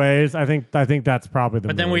it 3 ways, I think that's probably the.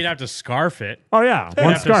 But then move. we'd have to scarf it. Oh yeah, We'd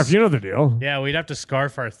one have to scarf. s- You know the deal. Yeah, we'd have to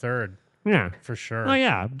scarf our third Yeah. for sure. Oh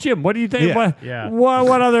yeah, Jim. What do you think? Yeah. What? Yeah.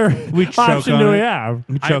 What other We choke option on do we it. have?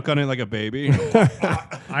 We choke on it like a baby.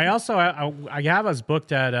 I also I have us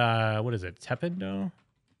booked at what is it, Tependo?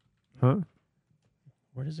 Huh?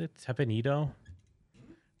 What is it, Tepenido?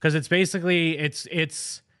 Because it's basically it's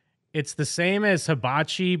the same as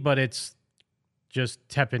hibachi, but it's just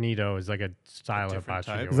Tepenido is like a style of different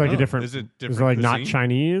hibachi. type? It's like a Oh, different. is it Is it different like not cuisine?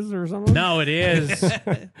 Chinese or something? No, it is.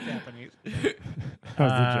 Japanese. That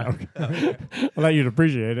was a joke. I'll let you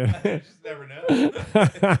appreciate it. Never know.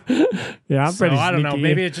 Yeah, I'm So pretty. I don't know. sneaky.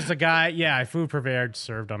 Maybe it's just a guy. Yeah, food prepared,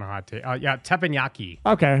 served on a hot table. Yeah, teppanyaki.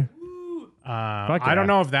 Okay. I yeah. don't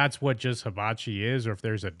know if that's what just hibachi is or if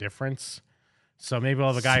there's a difference. So maybe we'll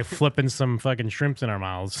have a guy flipping some fucking shrimps in our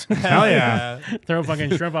mouths. Hell yeah. Throw a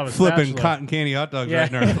fucking shrimp off a Flipping spatula. cotton candy hot dogs Yeah.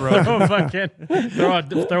 right in our throat.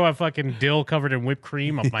 throw a fucking dill covered in whipped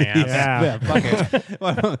cream up my ass. Yeah. Fuck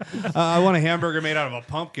it. I want a hamburger made out of a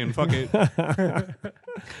pumpkin. Fuck it.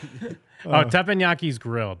 Teppanyaki's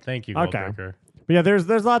grilled. Thank you, Okay. Goldberger. But yeah,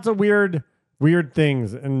 there's lots of weird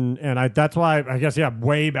things, and that's why I guess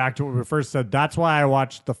way back to what we first said. That's why I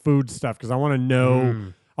watched the food stuff, because I want to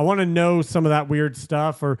know. I want to know some of that weird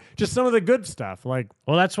stuff, or just some of the good stuff. Like,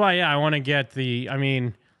 well, that's why. Yeah, I want to get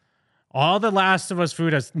all the Last of Us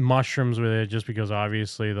food has mushrooms with it, just because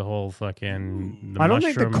obviously the whole fucking. I don't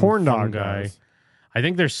think the corn dog fungi. does. I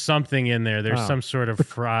think there's something in there. There's Oh. some sort of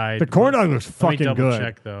fried. The corn dog looks Let me fucking double good.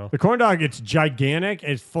 check though. The corn dog, it's gigantic.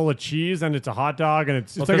 It's full of cheese, and it's a hot dog, and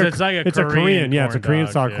it's Well, like 'cause it's like a it's a Korean Yeah, it's a corn Korean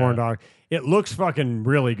dog, style yeah. corn dog. It looks fucking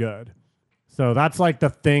really good. So that's like the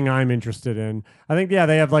thing I'm interested in. I think they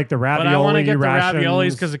have like the ravioli But I want to get the rations.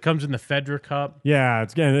 raviolis because it comes in the Fedra cup. Yeah,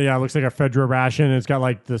 it looks like a Fedra ration. And it's got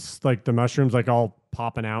like this, like the mushrooms, like all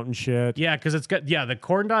popping out and shit. Yeah, because it's got the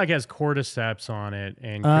corn dog has cordyceps on it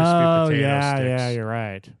and crispy Oh potato yeah, sticks. yeah, you're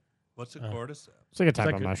right. What's a cordyceps? It's like a type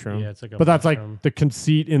like of a- mushroom. yeah, it's like a but that's mushroom. like the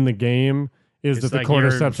conceit in the game is It's that the like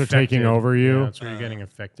you're cordyceps are taking infected. over you. Yeah, that's what you're getting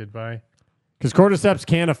affected by. Because cordyceps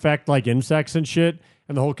can affect like insects and shit.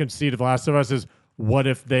 And the whole conceit of Last of Us is, what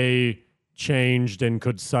if they changed and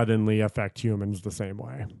could suddenly affect humans the same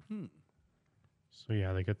way? So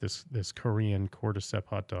yeah, they got this Korean cordyceps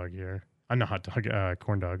hot dog here. Not hot dog,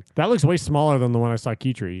 corn dog. That looks way smaller than the one I saw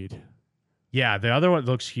Keitra eat. Yeah, the other one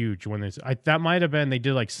looks huge. That might have been they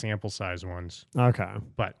did like sample size ones. Okay.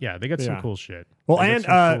 But yeah, they got some Yeah. cool shit. Well, They got and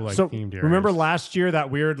some cool, like, so themed areas. remember last year that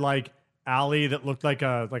weird like alley that looked like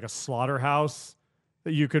a slaughterhouse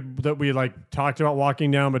that we like talked about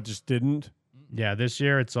walking down but just didn't. Yeah, this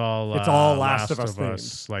year it's all Last of Us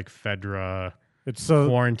themed. like Fedra. It's so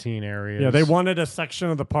quarantine areas. Yeah, they wanted a section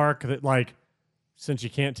of the park that like, since you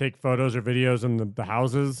can't take photos or videos in the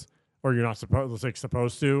houses, or you're not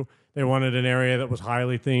supposed to, they wanted an area that was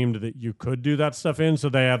highly themed that you could do that stuff in. So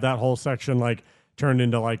they have that whole section like turned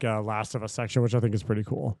into like a Last of Us section, which I think is pretty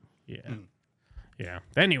cool. Yeah. Yeah.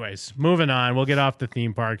 Anyways, moving on. We'll get off the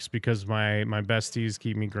theme parks because my besties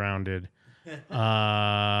keep me grounded. What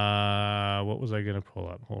was I gonna pull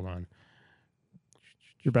up? Hold on.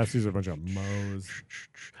 Your besties are a bunch of moes.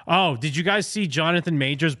 Oh, did you guys see Jonathan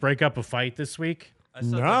Majors break up a fight this week?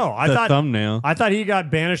 No, I the thought thumbnail. I thought he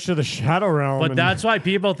got banished to the Shadow Realm. But and- that's why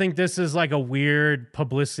people think this is like a weird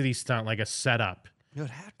publicity stunt, like a setup It would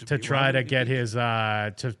have to to be. try Why to would it get be? his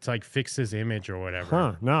to like fix his image or whatever.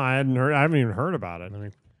 Huh? No, I haven't even heard about it.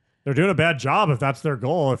 They're doing a bad job if that's their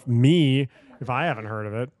goal. If I haven't heard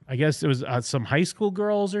of it. I guess it was some high school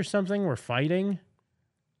girls or something were fighting.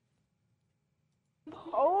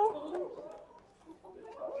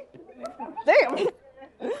 Damn.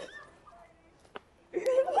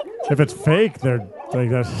 If it's fake, they're like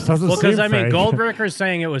that doesn't Well, because seem I mean, fake. Goldberger's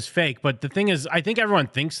saying it was fake, but the thing is, I think everyone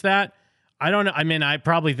thinks that. I don't know. I mean, I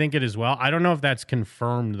probably think it as well. I don't know if that's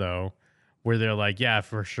confirmed though, where they're like, yeah,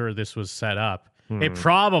 for sure this was set up. It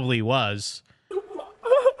probably was.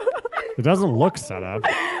 It doesn't look set up.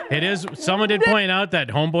 It is. Someone did point out that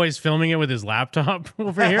Homeboy's filming it with his laptop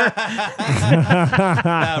over here.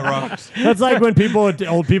 That rocks. That's like when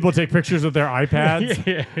old people take pictures with their iPads.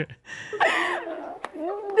 Yeah.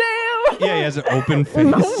 Yeah, he has an open face.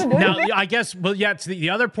 Now, I guess, well, yeah, the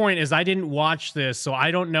other point is I didn't watch this, so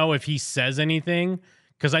I don't know if he says anything,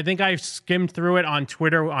 because I think I skimmed through it on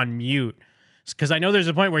Twitter on mute, because I know there's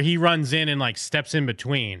a point where he runs in and, like, steps in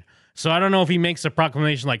between. So I don't know if he makes a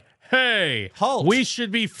proclamation like, hey, Halt. we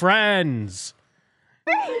should be friends.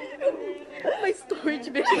 My storage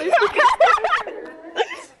bitch.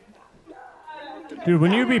 Dude,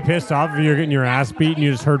 when you be pissed off if you're getting your ass beat and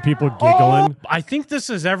you just heard people giggling. I think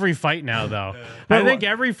this is every fight now, though. But I think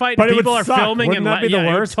every fight but it people would are suck. filming Wouldn't and that be the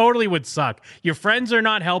yeah, worst? It totally would suck. Your friends are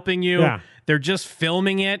not helping you. Yeah. They're just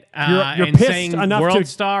filming it You're and pissed saying enough world to-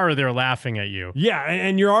 star, or they're laughing at you. Yeah,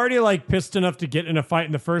 and you're already like pissed enough to get in a fight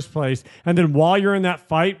in the first place, and then while you're in that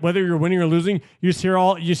fight, whether you're winning or losing, you just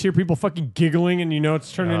hear people fucking giggling, and you know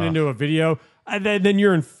it's turning into a video, and then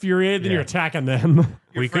you're infuriated, then Yeah. you're attacking them.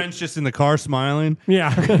 Your friend's just in the car smiling. Yeah,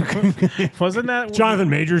 Wasn't that Jonathan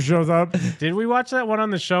Majors shows up. Did we watch that one on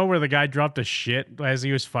the show where the guy dropped a shit as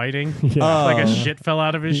he was fighting? Yeah. Like a shit fell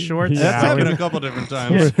out of his shorts. Yeah. That's happened a couple different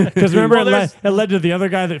times. Because remember, Well, it led to the other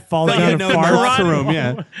guy that falls Oh, down yeah, and no, in the farts. locker room,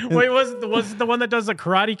 yeah. Wait, was it the one that does a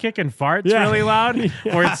karate kick and farts Yeah. really loud? Yeah.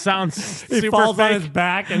 Or it sounds He super falls fake? on his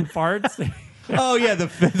back and farts. Oh yeah, the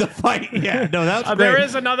fight. Yeah, no, that was great. There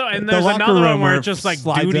is another, and The there's locker another one room where where it's just like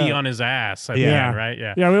slides duty out. on his ass. At Yeah. the end, right?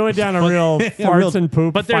 Yeah. Yeah, we went down a real farts and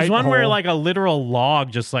poop. But there's fight one where hole. like a literal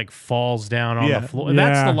log just like falls down on Yeah. the floor.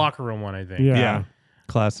 That's Yeah. the locker room one, I think. Yeah.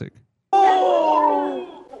 Classic.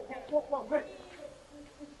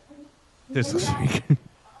 This looks fake.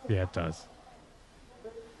 Yeah, it does.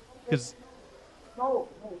 Because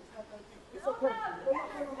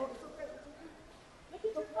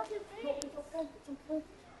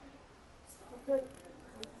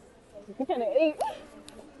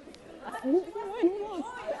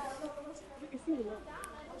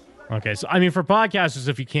Okay, so I mean, for podcasters,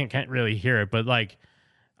 if you can't really hear it, but like,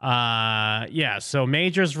 yeah. So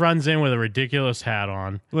Majors runs in with a ridiculous hat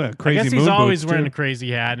on. What, I crazy guess he's moon always boots, wearing too? a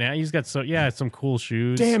crazy hat now. He's got some cool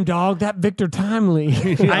shoes. Damn dog, that Victor Timely.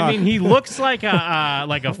 I mean, he looks like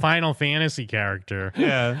a Final Fantasy character.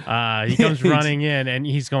 Yeah. He comes running in and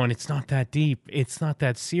he's going, "It's not that deep. It's not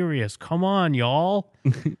that serious. Come on, y'all."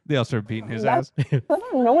 they all start beating his ass.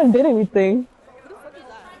 No one did anything.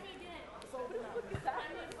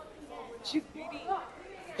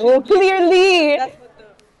 Well, clearly.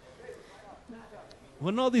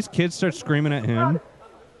 Wouldn't all these kids start screaming at him?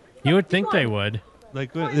 You would think they would.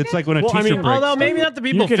 Like it's like when a Well, I teacher mean, breaks. Although maybe not the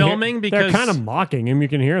people You can hear- filming because they're kind of mocking him. You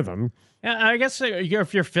can hear them. Yeah, I guess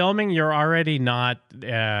if you're filming, you're already not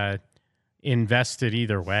invested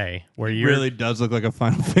either way. Where He you really does look like a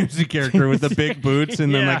Final Fantasy character with the big boots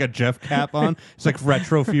and then Yeah. like a Jeff cap on. It's like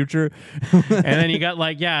retro future. and then you got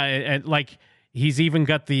like and like he's even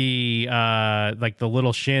got the like the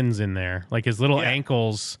little shins in there, like his little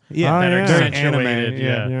ankles Yeah, that are yeah. Very accentuated.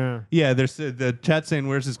 anime, Yeah. Yeah, there's the chat saying,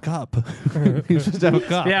 "Where's his cup?" He's supposed to have a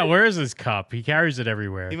cup. Yeah, where is his cup? He carries it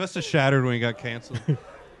everywhere. He must have shattered when he got canceled.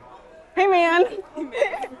 Hey, man.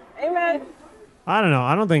 Hey, man. I don't know.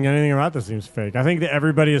 I don't think anything about this seems fake. I think that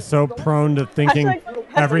everybody is so prone to thinking Hashtag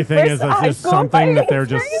everything first is high just school something that fighting they're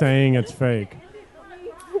just experience. saying it's fake.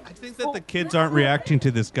 I think that the kids aren't reacting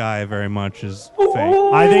to this guy very much as fake.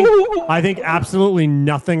 I think absolutely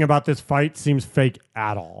nothing about this fight seems fake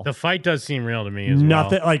at all. The fight does seem real to me as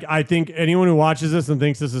Nothing. well. Like I think anyone who watches this and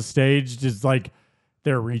thinks this is staged is like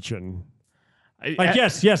they're reaching. Like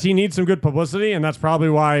yes, he needs some good publicity, and that's probably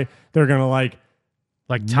why they're gonna like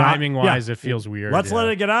timing wise, yeah. it feels weird. Let's yeah. let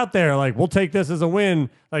it get out there. Like we'll take this as a win.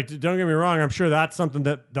 Like don't get me wrong, I'm sure that's something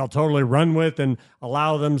that they'll totally run with and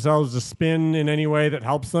allow themselves to spin in any way that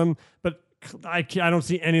helps them. But I don't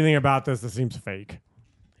see anything about this that seems fake.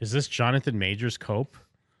 Is this Jonathan Majors Cope?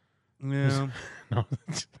 Yeah.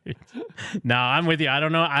 No, I'm with you. I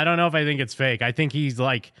don't know if I think it's fake. I think he's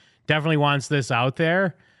like definitely wants this out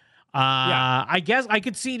there. I guess I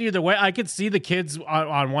could see it either way. I could see the kids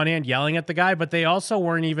on one hand yelling at the guy, but they also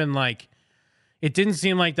weren't even like. It didn't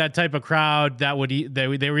seem like that type of crowd that would they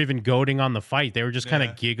were even goading on the fight. They were just kind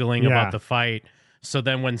of giggling about the fight. So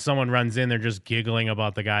then when someone runs in, they're just giggling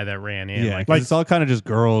about the guy that ran in. Yeah, like it's all kind of just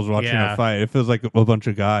girls watching Yeah. a fight. It feels like a bunch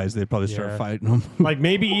of guys. They'd probably start Yeah. fighting them. Like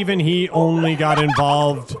maybe even he only got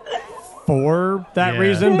involved for that Yeah.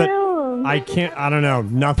 reason, but I don't know.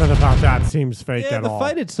 Nothing about that seems fake Yeah, at the all.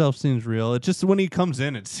 fight itself seems real. It just when he comes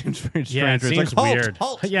in, it seems very strange. Yeah, it It's seems like, halt, weird.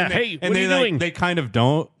 halt. Yeah, and hey, and what are they you like, doing? They kind of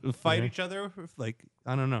don't fight each other. Like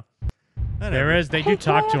I don't know. There is. They do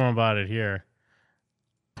talk to him about it here.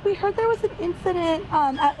 We heard there was an incident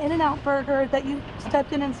at In-N-Out Burger that you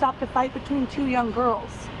stepped in and stopped a fight between two young girls.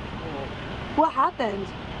 What happened?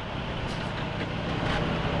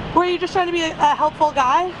 Were you just trying to be a helpful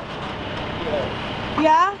guy?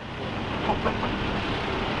 Yeah?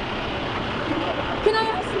 Can I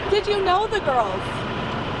ask, did you know the girls?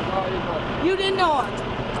 You didn't know them?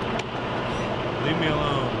 Leave me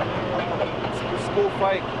alone. School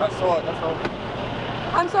fight. I saw it. That's all.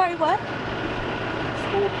 I'm sorry, what?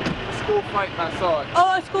 School fight. I saw it.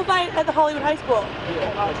 Oh, a school fight at the Hollywood High School.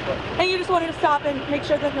 Yeah. And you just wanted to stop and make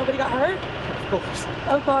sure that nobody got hurt? Of course.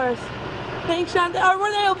 Of course. Thanks, Sean.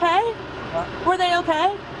 Were they okay? Were they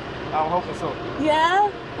okay? I'm hoping so. Yeah?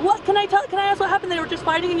 What can I ask what happened? They were just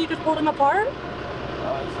fighting and you just pulled them apart? It's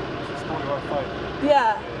a story about a fight.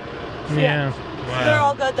 Yeah. Yeah. They're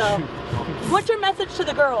all good though. What's your message to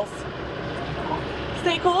the girls?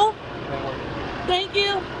 Stay cool? Thank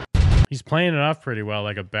you. He's playing it off pretty well,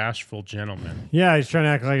 like a bashful gentleman. Yeah, he's trying to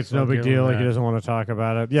act like it's So no I'll big give him deal, like he that. doesn't want to talk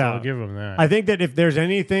about it. Yeah, I'll give him that. I think that if there's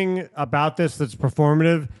anything about this that's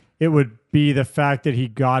performative, it would be the fact that he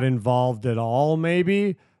got involved at all,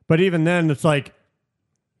 maybe. But even then, it's like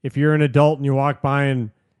if you're an adult and you walk by and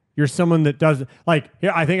you're someone that doesn't like.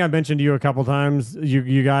 Yeah, I think I mentioned to you a couple times,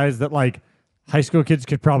 you guys, that like high school kids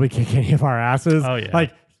could probably kick any of our asses. Oh, yeah.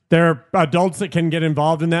 Like there are adults that can get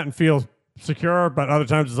involved in that and feel secure, but other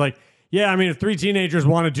times it's like, Yeah, I mean, if 3 teenagers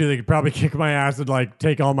wanted to, they could probably kick my ass and like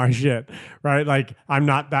take all my shit, right? Like, I'm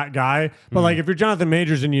not that guy. But like, if you're Jonathan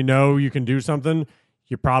Majors and you know you can do something,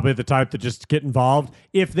 you're probably the type to just get involved.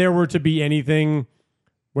 If there were to be anything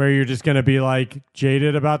where you're just going to be like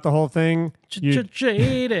jaded about the whole thing,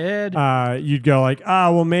 Jaded. You'd go like,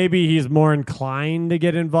 well, maybe he's more inclined to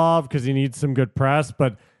get involved because he needs some good press.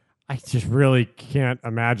 But I just really can't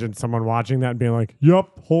imagine someone watching that and being like,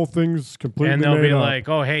 "Yup, whole thing's completely." And they'll made be up. like,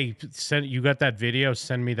 "Oh, hey, you got that video?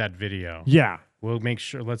 Send me that video." Yeah. We'll make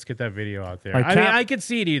sure. Let's get that video out there. Like I mean, I could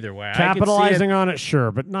see it either way. Capitalizing on it,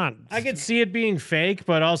 sure, but not. I could see it being fake,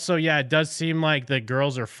 but also, yeah, it does seem like the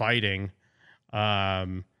girls are fighting.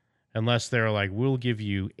 Unless they're like, we'll give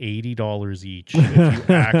you $80 each if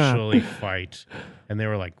you actually fight. And they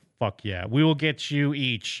were like, fuck yeah. We will get you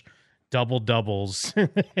each doubles.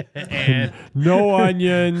 And no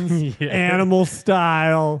onions, animal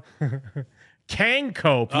style. Kang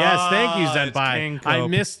Cope. Yes, thank you, it's Zenpai. Kang Cope. I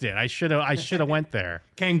missed it. I should have went there.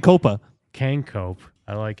 Kang Copa. Kang Cope.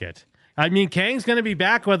 I like it. I mean, Kang's going to be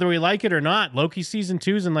back whether we like it or not. Loki season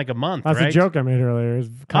 2's in like a month, That's right? a joke I made earlier.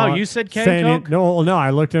 You said Kang Coke? No, I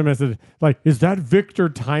looked at him and said, like, is that Victor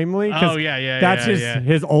Timely? 'Cause Oh, yeah, that's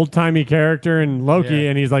his old-timey character in Loki,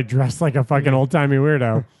 and he's like dressed like a fucking old-timey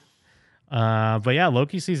weirdo. But yeah,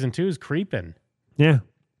 Loki season 2 is creeping. Yeah.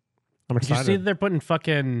 I'm Did you excited. see that they're putting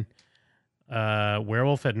fucking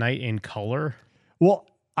Werewolf at Night in color? Well,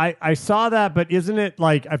 I saw that, but isn't it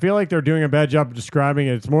like, I feel like they're doing a bad job of describing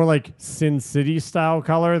it. It's more like Sin City style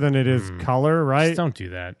color than it is color, right? Just don't do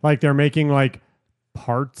that. Like they're making like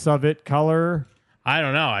parts of it color. I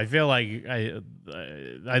don't know. I feel like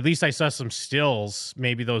at least I saw some stills.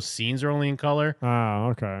 Maybe those scenes are only in color. Oh,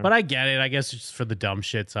 okay. But I get it. I guess it's for the dumb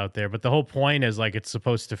shits out there. But the whole point is like it's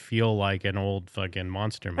supposed to feel like an old fucking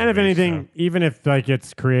monster movie. And if anything, even if like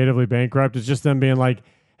it's creatively bankrupt, it's just them being like,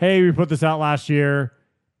 hey, we put this out last year.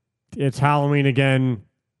 It's Halloween again.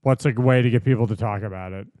 What's a way to get people to talk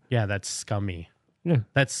about it? Yeah, that's scummy. Yeah.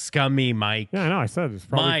 That's scummy, Mike. Yeah, I know. I said it's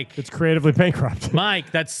probably, Mike. It's creatively bankrupt.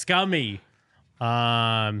 Mike, that's scummy.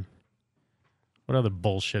 What other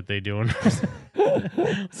bullshit they doing?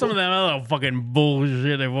 Some of that other fucking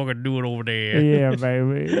bullshit they fucking doing over there. Yeah,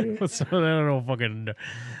 baby. Some of that other fucking.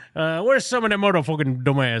 Where's some of them other fucking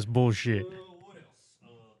dumbass bullshit?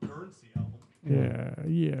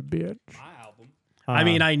 Yeah, bitch. I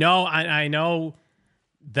mean, I know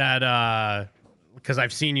that because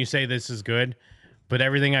I've seen you say this is good, but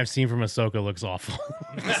everything I've seen from Ahsoka looks awful.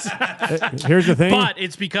 Here's the thing. But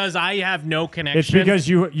it's because I have no connection. It's because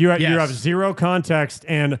you Yes. have zero context,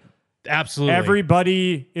 and absolutely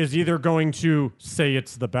everybody is either going to say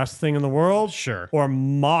it's the best thing in the world, sure, or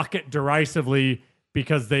mock it derisively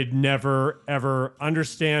because they'd never ever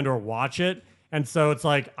understand or watch it. And so it's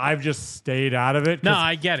like I've just stayed out of it. No,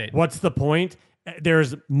 I get it. What's the point?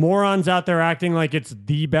 There's morons out there acting like it's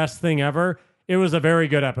the best thing ever. It was a very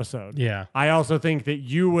good episode. Yeah. I also think that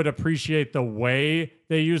you would appreciate the way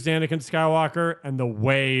they used Anakin Skywalker and the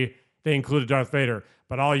way they included Darth Vader.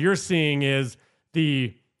 But all you're seeing is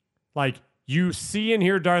you see and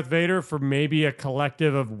hear Darth Vader for maybe a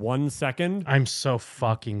collective of 1 second. I'm so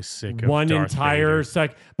fucking sick of one Darth entire Vader.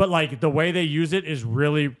 sec. But like the way they use it is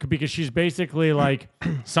really because she's basically like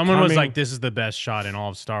someone was like, "This is the best shot in all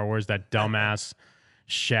of Star Wars." That dumbass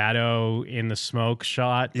shadow in the smoke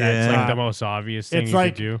shot. That's like the most obvious thing it's you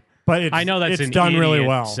like, could do. But it's, I know that's it's an done really idiot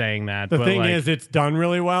well. saying that. The but thing like, is, it's done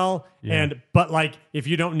really well. Yeah. But like, if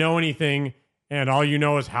you don't know anything and all you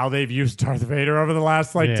know is how they've used Darth Vader over the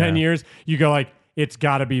last 10 years, you go like, it's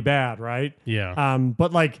got to be bad, right? Yeah.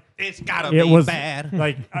 But like, it's got to it be was bad.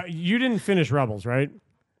 Like, you didn't finish Rebels, right?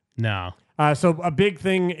 No. So a big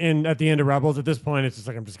thing at the end of Rebels at this point, it's just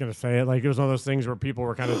like I'm just gonna say it. Like it was one of those things where people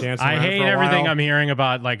were kind of dancing. I around hate for a everything while. I'm hearing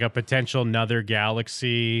about like a potential another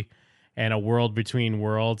galaxy and a world between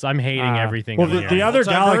worlds. I'm hating everything. Well, I'm hearing. the other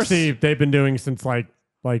galaxy they've been doing since like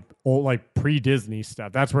old pre-Disney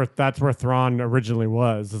stuff. That's where Thrawn originally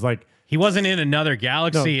was. It's like he wasn't in another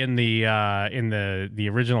galaxy in the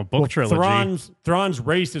original book trilogy. Thrawn's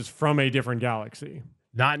race is from a different galaxy.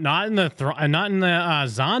 Not in the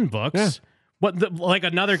Zahn books. Yeah. What like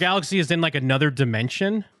another galaxy is in like another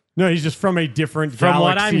dimension? No, he's just from a different galaxy. From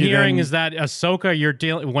what I'm hearing is that Ahsoka, you're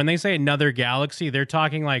dealing when they say another galaxy, they're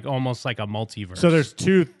talking like almost like a multiverse. So there's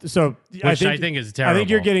two. So Which I think is terrible. I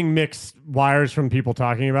think you're getting mixed wires from people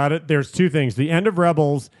talking about it. There's two things. The end of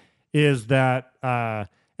Rebels is that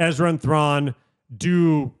Ezra and Thrawn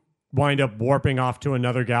do wind up warping off to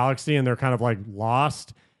another galaxy, and they're kind of like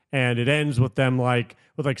lost. And it ends with them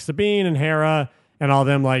with Sabine and Hera and all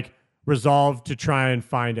them like resolved to try and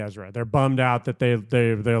find Ezra. They're bummed out that they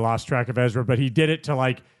lost track of Ezra, but he did it to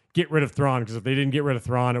like get rid of Thrawn, because if they didn't get rid of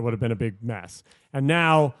Thrawn, it would have been a big mess. And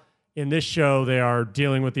now in this show, they are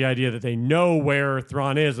dealing with the idea that they know where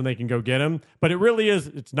Thrawn is and they can go get him. But it really is,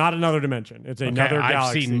 it's not another dimension. It's another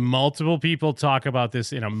galaxy. I've seen multiple people talk about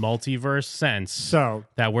this in a multiverse sense. So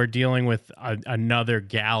that we're dealing with another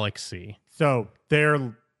galaxy. So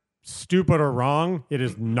they're stupid or wrong. It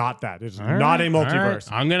is not that. It's All not right, a multiverse. all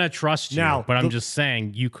right. I'm going to trust you, Now, but I'm just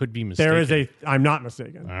saying you could be mistaken. There is I'm not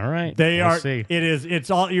mistaken. All right. They we'll are. see.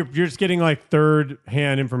 It's all. You're just getting like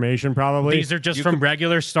third-hand information, probably. These are just from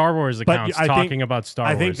regular Star Wars accounts talking about Star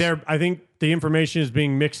Wars. I think the information is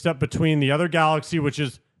being mixed up between the other galaxy, which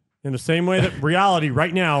is in the same way that reality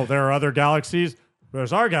right now there are other galaxies.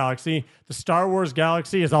 There's our galaxy. The Star Wars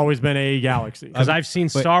galaxy has always been a galaxy. Because I've seen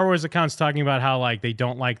Star Wars accounts talking about how like they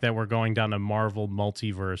don't like that we're going down a Marvel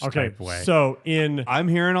multiverse type way. So I'm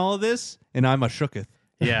hearing all of this, and I'm a shooketh.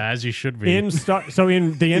 Yeah, as you should be. In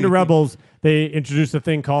the end of Rebels, they introduced a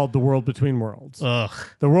thing called the World Between Worlds. Ugh.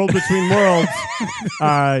 The World Between Worlds.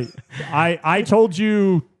 I told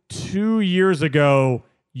you 2 years ago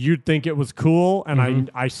you'd think it was cool, and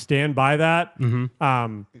I stand by that.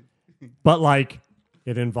 But like,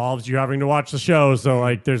 it involves you having to watch the show, so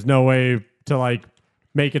like, there's no way to like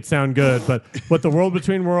make it sound good. But what the World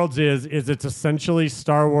Between Worlds is it's essentially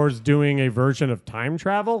Star Wars doing a version of time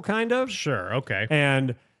travel, kind of. Sure, okay.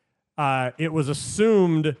 And it was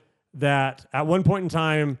assumed that at one point in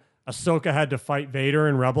time, Ahsoka had to fight Vader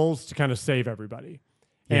in Rebels to kind of save everybody.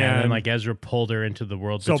 Yeah, and then like Ezra pulled her into the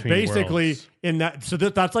world so between basically, worlds. in that, so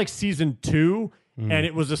that's like season 2, and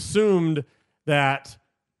it was assumed that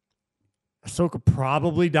Ahsoka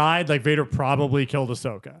probably died, like Vader probably killed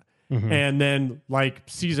Ahsoka. And then like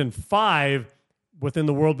season 5, within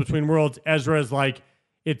the World Between Worlds, Ezra's like,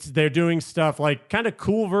 they're doing stuff like kind of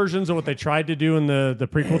cool versions of what they tried to do in the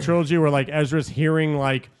prequel trilogy, where like Ezra's hearing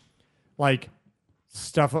like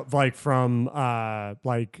stuff like from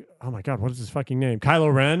like, oh my god, what is his fucking name?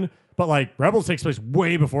 Kylo Ren. But like Rebels takes place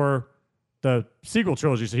way before the sequel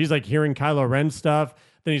trilogy, so he's like hearing Kylo Ren stuff.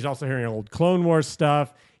 Then he's also hearing old Clone Wars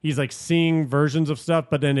stuff. He's like seeing versions of stuff,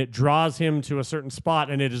 but then it draws him to a certain spot,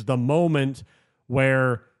 and it is the moment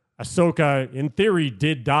where Ahsoka, in theory,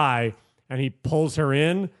 did die, and he pulls her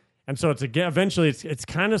in. And so eventually it's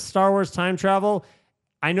kind of Star Wars time travel.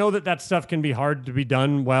 I know that stuff can be hard to be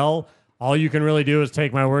done well. All you can really do is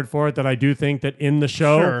take my word for it that I do think that in the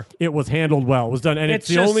show, it was handled well. It was done. And it's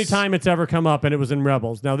the only time it's ever come up, and it was in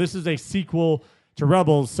Rebels. Now, this is a sequel to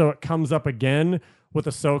Rebels, so it comes up again with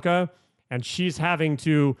Ahsoka, and she's having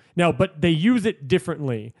to... Now, but they use it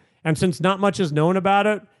differently. And since not much is known about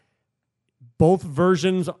it, both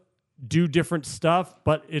versions do different stuff,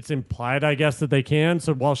 but it's implied, I guess, that they can.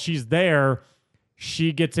 So while she's there,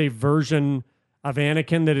 she gets a version of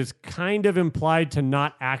Anakin that is kind of implied to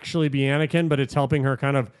not actually be Anakin, but it's helping her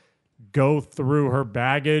kind of go through her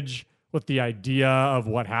baggage with the idea of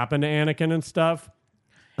what happened to Anakin and stuff.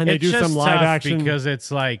 And they do some live action... because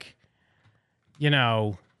it's like, you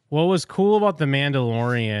know... What was cool about The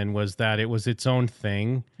Mandalorian was that it was its own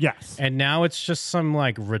thing. Yes. And now it's just some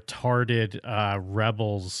like retarded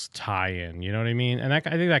Rebels tie-in. You know what I mean? And I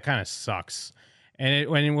think that kind of sucks. And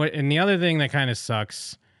and the other thing that kind of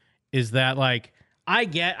sucks is that like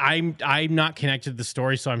I'm not connected to the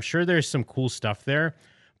story, so I'm sure there's some cool stuff there.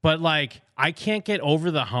 But like I can't get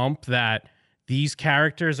over the hump that these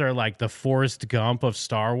characters are like the Forrest Gump of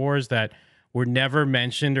Star Wars that were never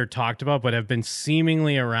mentioned or talked about, but have been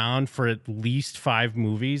seemingly around for at least 5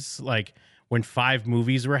 movies. Like when 5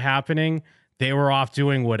 movies were happening, they were off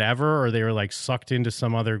doing whatever, or they were like sucked into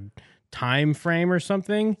some other time frame or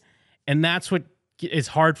something. And that's what is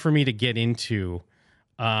hard for me to get into.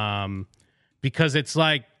 Because it's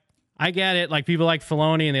like, I get it. Like people like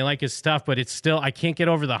Filoni and they like his stuff, but it's still, I can't get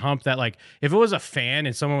over the hump that like, if it was a fan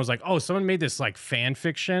and someone was like, oh, someone made this like fan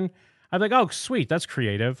fiction, I'd be like, oh, sweet, that's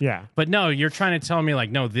creative. Yeah. But no, you're trying to tell me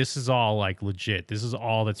like, no, this is all like legit. This is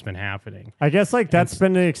all that's been happening. I guess like that's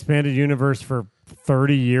been the expanded universe for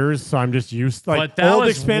 30 years, so I'm just used to like that old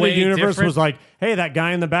was expanded way universe different. was like, hey, that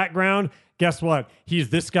guy in the background, guess what? He's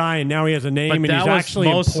this guy and now he has a name and he's was actually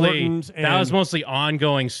important. that and- was mostly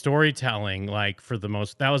ongoing storytelling, like for the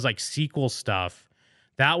most, that was like sequel stuff.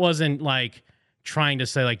 That wasn't like trying to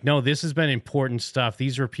say like, no, this has been important stuff.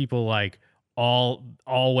 These were people like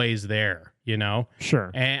always there, you know?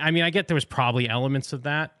 Sure. And I mean, I get there was probably elements of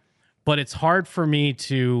that, but it's hard for me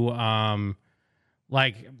to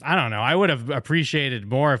like, I don't know. I would have appreciated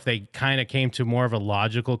more if they kind of came to more of a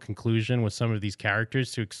logical conclusion with some of these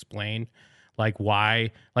characters to explain like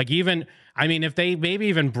why, like even, I mean, if they maybe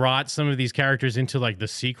even brought some of these characters into like the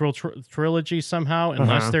sequel trilogy somehow,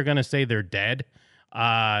 unless they're going to say they're dead,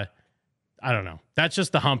 I don't know. That's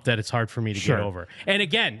just the hump that it's hard for me to Sure. get over. And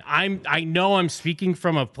again, I know I'm speaking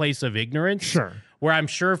from a place of ignorance. Sure. Where I'm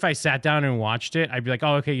sure if I sat down and watched it, I'd be like,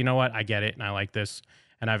 oh, okay, you know what? I get it, and I like this,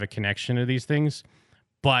 and I have a connection to these things.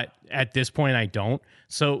 But at this point, I don't.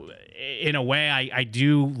 So in a way, I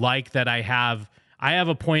do like that I have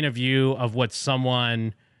a point of view of what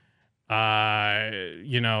someone, that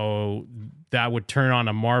would turn on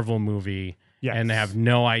a Marvel movie and they have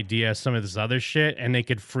no idea some of this other shit, and they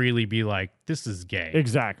could freely be like, this is gay.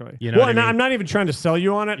 Exactly. You know well, what I and mean? I'm not even trying to sell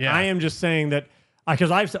you on it. Yeah. I am just saying that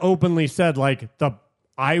because I've openly said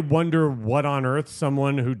I wonder what on earth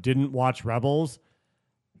someone who didn't watch Rebels,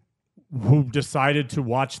 who decided to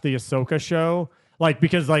watch the Ahsoka show,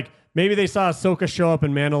 because maybe they saw Ahsoka show up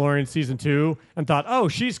in Mandalorian season 2 and thought, oh,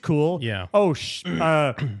 she's cool. Yeah. Oh,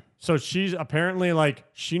 so she's apparently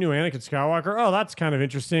she knew Anakin Skywalker. Oh, that's kind of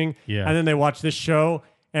interesting. Yeah. And then they watch this show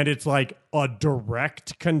and it's like a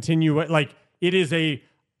direct continuation. It is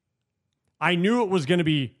I knew it was going to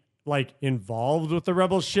be involved with the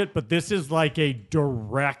Rebels shit, but this is a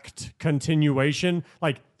direct continuation.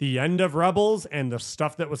 The end of Rebels and the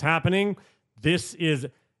stuff that was happening. This is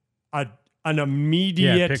an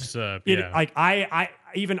immediate. Yeah, it picks up. Yeah. I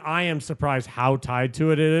am surprised how tied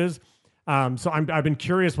to it is. So I've been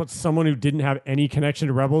curious what someone who didn't have any connection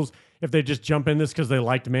to Rebels, if they just jump in this because they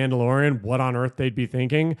liked Mandalorian, what on earth they'd be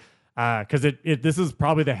thinking. Because this is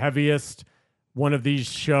probably the heaviest one of these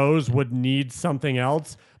shows would need something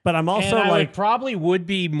else. But I'm also and I probably would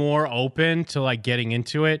be more open to getting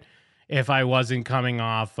into it if I wasn't coming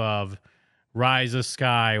off of Rise of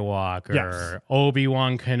Skywalker, Yes.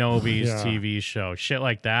 Obi-Wan Kenobi's Yeah. TV show, shit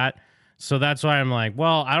like that. So that's why I'm like,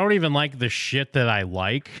 well, I don't even like the shit that I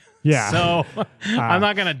like. Yeah. So I'm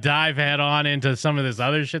not going to dive head on into some of this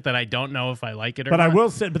other shit that I don't know if I like it or But not. I will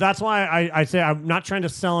say, but that's why I say I'm not trying to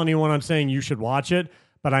sell anyone on saying you should watch it,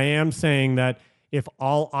 but I am saying that if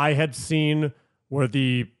all I had seen were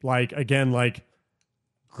the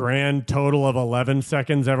grand total of 11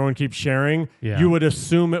 seconds everyone keeps sharing, Yeah. you would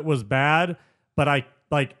assume it was bad. But I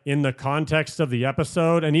in the context of the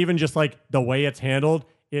episode and even just the way it's handled,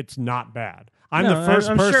 it's not bad. I'm No, the first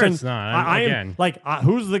I'm person. sure it's not. I Again. am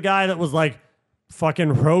who's the guy that was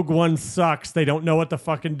fucking Rogue One sucks. They don't know what to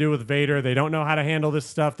fucking do with Vader. They don't know how to handle this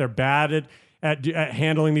stuff. They're bad at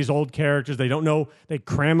handling these old characters. They don't know. They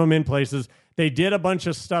cram them in places. They did a bunch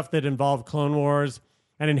of stuff that involved Clone Wars,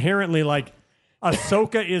 and inherently,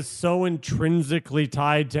 Ahsoka is so intrinsically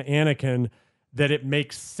tied to Anakin that it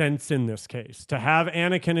makes sense in this case. To have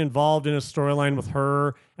Anakin involved in a storyline with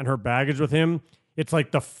her and her baggage with him, it's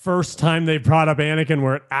the first time they brought up Anakin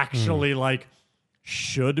where it actually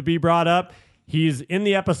should be brought up. He's in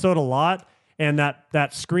the episode a lot, and that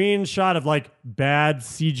screenshot of bad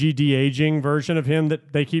CG de-aging version of him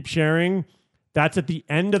that they keep sharing, that's at the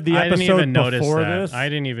end of the I episode didn't even notice before that. this. I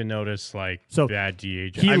didn't even notice So bad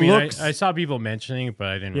de-aging. he I mean, looks- I saw people mentioning it, but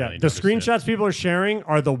I didn't really the notice it. screenshots people are sharing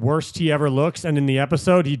are the worst he ever looks, and in the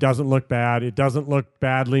episode he doesn't look bad. It doesn't look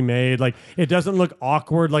badly made. It doesn't look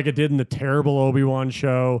awkward like it did in the terrible Obi-Wan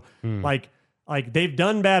show. They've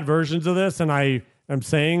done bad versions of this, and I am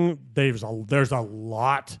saying there's a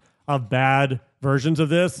lot of bad versions of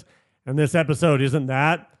this, and this episode isn't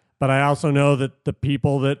that. But I also know that the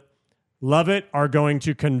people that love it are going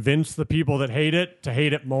to convince the people that hate it to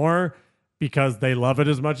hate it more because they love it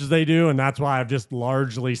as much as they do. And that's why I've just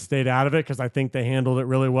largely stayed out of it, because I think they handled it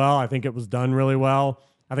really well. I think it was done really well.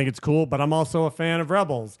 I think it's cool, but I'm also a fan of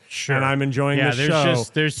Rebels. Sure. And I'm enjoying Yeah, the there's show.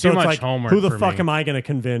 there's So too it's much homework who the for fuck me. am I going to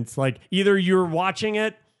convince? Either you're watching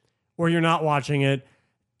it or you're not watching it.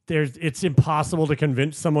 It's impossible to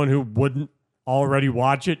convince someone who wouldn't already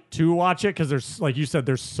watch it to watch it, because there's, like you said,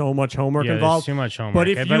 there's so much homework Yeah, involved. there's too much homework. But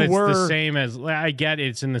if But you it's were the same as, I get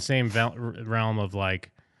it's in the same realm of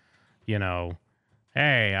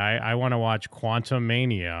hey, I want to watch Quantum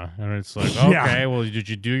Mania, and it's Yeah. okay, well, did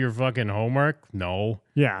you do your fucking homework? No.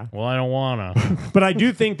 Yeah. Well, I don't wanna. But I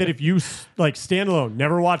do think that if you stand alone,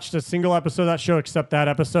 never watched a single episode of that show except that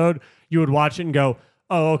episode, you would watch it and go,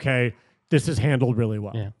 "Oh, okay, this is handled really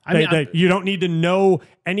well." Yeah. I mean, you don't need to know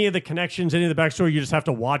any of the connections, any of the backstory. You just have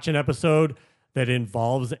to watch an episode that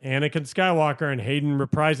involves Anakin Skywalker and Hayden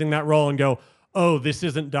reprising that role and go, "Oh, this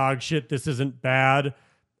isn't dog shit. This isn't bad."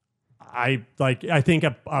 I think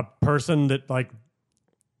a person that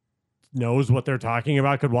knows what they're talking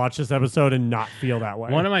about could watch this episode and not feel that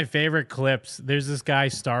way. One of my favorite clips, there's this guy,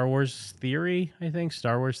 Star Wars Theory. He's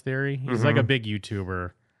like a big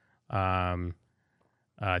YouTuber.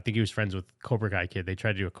 I think he was friends with Cobra Kai Kid. They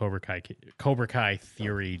tried to do a Cobra Kai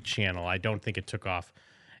Theory channel. I don't think it took off.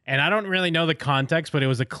 And I don't really know the context, but it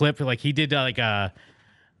was a clip he did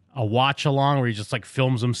a watch along where he just like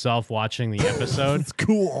films himself watching the episode. It's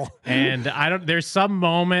cool. And there's some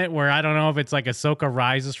moment where I don't know if it's like Ahsoka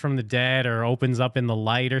rises from the dead or opens up in the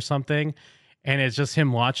light or something. And it's just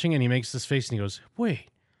him watching and he makes this face and he goes, wait,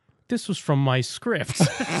 this was from my script.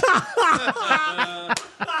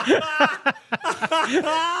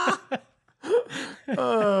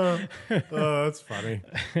 That's funny.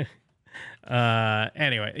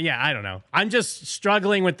 Anyway, yeah, I don't know. I'm just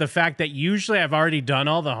struggling with the fact that usually I've already done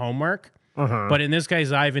all the homework, but in this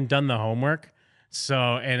case, I haven't done the homework. So,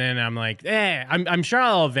 and then I'm like, I'm sure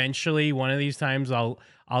I'll eventually one of these times I'll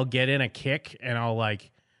get in a kick and I'll well,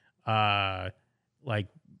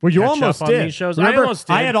 you catch almost up on did. these shows. Remember,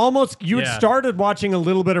 I almost did. You had started watching a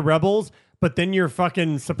little bit of Rebels, but then your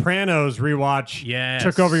fucking Sopranos rewatch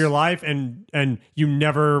took over your life, and you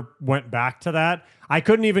never went back to that. I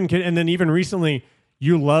couldn't even, and then even recently,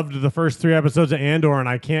 you loved the first 3 episodes of Andor, and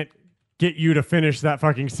I can't get you to finish that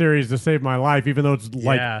fucking series to save my life, even though it's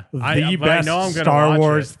like the best Star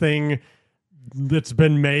Wars thing that's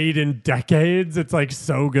been made in decades. It's like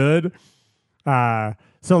so good.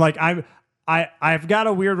 So like I've got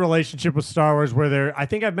a weird relationship with Star Wars where I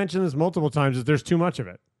think I've mentioned this multiple times, is there's too much of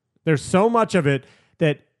it. There's so much of it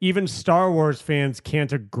that even Star Wars fans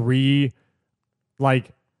can't agree.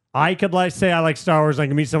 Like, I could say I like Star Wars. I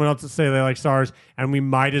can meet someone else that say they like Star Wars, and we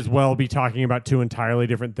might as well be talking about 2 entirely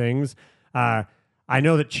different things. I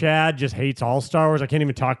know that Chad just hates all Star Wars. I can't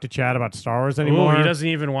even talk to Chad about Star Wars anymore. Ooh, he doesn't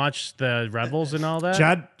even watch the Rebels and all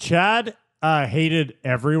that? Chad hated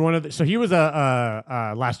every one of the... So he was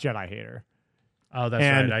a Last Jedi hater. Oh, that's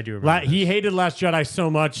right. I do remember He hated Last Jedi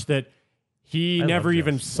so much that he never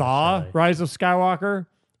even saw Rise of Skywalker,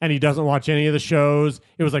 and he doesn't watch any of the shows.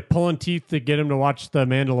 It was like pulling teeth to get him to watch The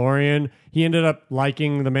Mandalorian. He ended up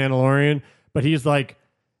liking The Mandalorian, but he's like,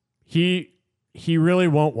 he really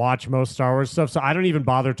won't watch most Star Wars stuff, so I don't even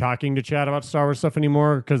bother talking to Chad about Star Wars stuff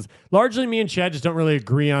anymore, because largely me and Chad just don't really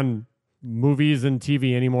agree on movies and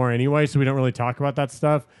TV anymore anyway, so we don't really talk about that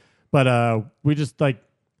stuff. But we just like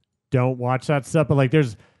don't watch that stuff. But like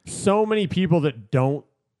there's so many people that don't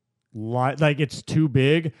like it's too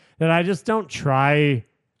big that I just don't try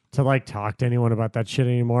to like talk to anyone about that shit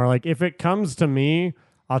anymore. Like if it comes to me,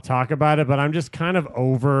 I'll talk about it, but I'm just kind of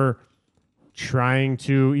over trying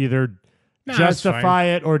to either justify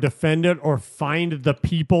it or defend it or find the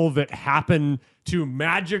people that happen to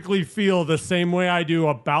magically feel the same way I do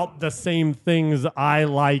about the same things I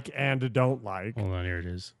like and don't like. Hold on, here it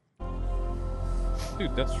is.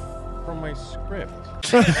 Dude, that's from my script.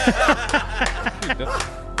 Dude, that's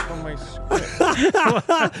from my script.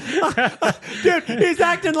 Dude, he's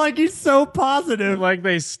acting like he's so positive. Like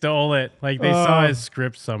they stole it. Like they saw his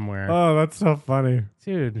script somewhere. Oh, that's so funny.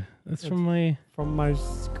 Dude, that's from my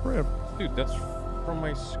script. Dude, that's from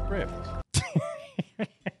my script.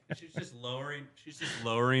 She's just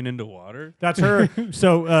lowering into water. That's her.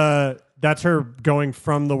 So that's her going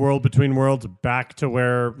from the world between worlds back to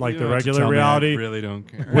where like the regular reality. I really don't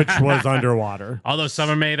care. Which was underwater. Although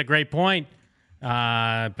Summer made a great point.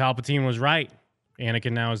 Palpatine was right.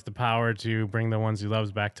 Anakin now has the power to bring the ones he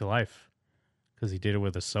loves back to life. Because he did it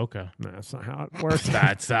with Ahsoka. No, that's not how it works.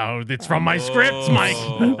 That's how it's from my scripts, Mike.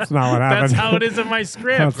 That's not what happened. That's how it is in my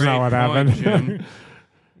script. That's not what happened. Jim.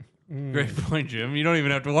 Great point, Jim. You don't even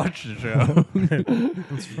have to watch the show.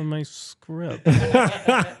 It's from my script.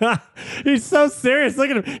 He's so serious. Look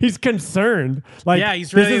at him. He's concerned. Like, yeah,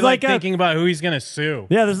 he's really this is like thinking about who he's going to sue.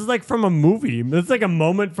 Yeah, this is like from a movie. This is like a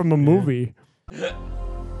moment from a movie.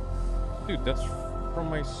 Dude, that's from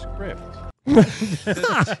my script.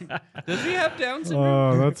 Does he have Down syndrome?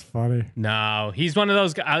 Oh, that's funny. No, he's one of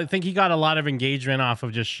those guys. I think he got a lot of engagement off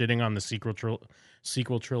of just shitting on the sequel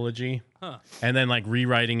trilogy. Huh. And then like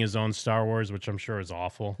rewriting his own Star Wars, which I'm sure is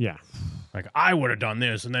awful. Yeah. Like, I would have done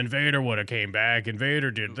this, and then Vader would have came back, and Vader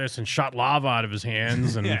did this and shot lava out of his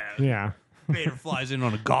hands. And Yeah. Vader flies in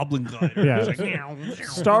on a goblin glider. Yeah. He's like,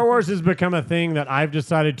 Star Wars has become a thing that I've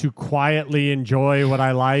decided to quietly enjoy what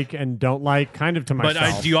I like and don't like, kind of to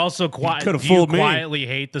myself. But do you also could've fooled me. quietly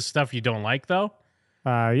hate the stuff you don't like, though?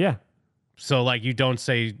 Yeah. So, like, you don't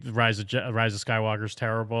say Rise of Skywalker's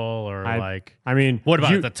terrible, or I mean, what about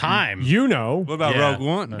you, at the time? You know. What about Rogue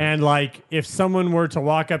One? And like, if someone were to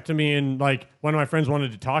walk up to me and like one of my friends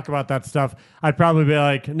wanted to talk about that stuff, I'd probably be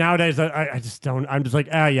like, nowadays I just don't. I'm just like,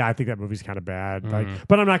 yeah, I think that movie's kind of bad. Like,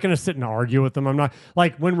 but I'm not going to sit and argue with them. I'm not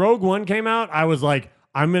like when Rogue One came out, I was like,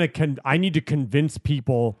 I need to convince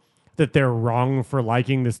people that they're wrong for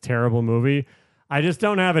liking this terrible movie. I just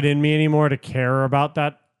don't have it in me anymore to care about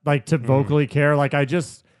that. Like to vocally care. Like I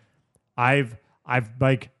have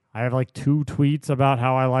like 2 tweets about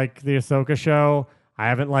how I like the Ahsoka show. I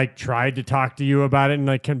haven't like tried to talk to you about it and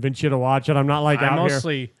like convince you to watch it. I'm not like I out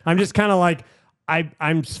mostly- here. I'm just kind of like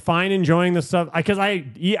I'm fine enjoying the stuff because I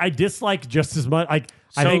dislike just as much. Like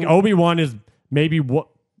I think So- Obi-Wan is maybe what.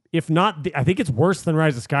 If not, I think it's worse than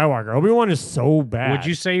Rise of Skywalker. Obi-Wan is so bad. Would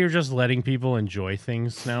you say you're just letting people enjoy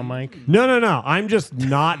things now, Mike? No. I'm just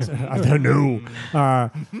not. No.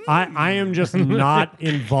 I am just not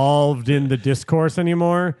involved in the discourse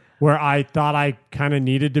anymore. Where I thought I kind of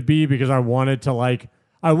needed to be because I wanted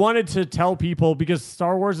to tell people because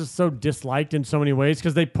Star Wars is so disliked in so many ways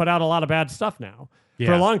because they put out a lot of bad stuff now. For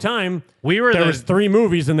Yeah. a long time, there was 3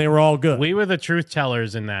 movies and they were all good. We were the truth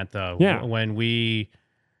tellers in that, though. Yeah. When we,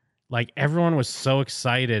 like, everyone was so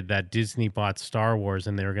excited that Disney bought Star Wars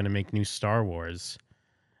and they were going to make new Star Wars.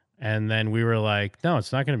 And then we were like, no,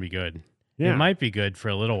 it's not going to be good. Yeah. It might be good for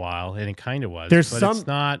a little while, and it kind of was. There's but some- it's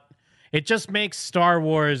not. It just makes Star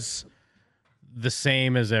Wars the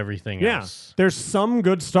same as everything else. There's some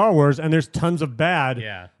good Star Wars and there's tons of bad.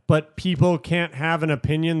 Yeah. But people can't have an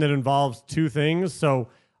opinion that involves 2 things. So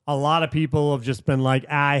a lot of people have just been like,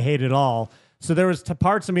 I hate it all. So there was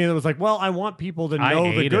parts of me that was like, well, I want people to I know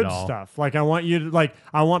the hate good it all. stuff. Like I want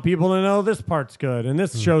people to know this part's good and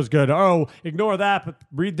this show's good. Oh, ignore that, but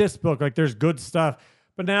read this book. Like there's good stuff.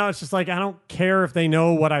 But now it's just like I don't care if they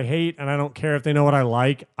know what I hate and I don't care if they know what I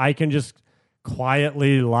like. I can just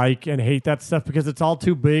quietly like and hate that stuff because it's all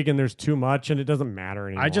too big and there's too much and it doesn't matter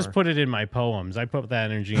anymore. I just put it in my poems. I put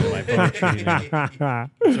that energy in my poetry. That's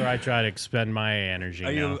where I try to expend my energy.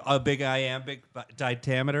 Are you a big iambic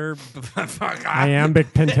diameter?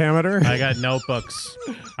 Iambic pentameter? I got notebooks.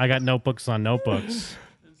 I got notebooks on notebooks.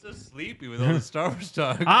 So sleepy with all the Star Wars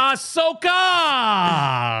talk. Ahsoka!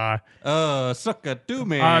 Sucka to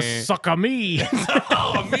me. Ahsoka me.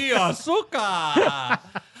 Oh, me Ahsoka.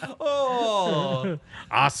 Oh.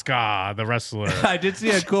 Asuka, the wrestler. I did see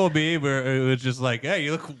a cool meme where it was just like, hey,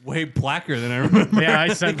 you look way blacker than I remember. Yeah, I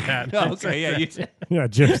sent that. Oh, okay, yeah. You Yeah,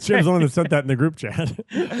 Jim's the one that sent that in the group chat.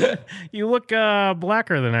 You look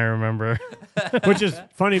blacker than I remember. Which is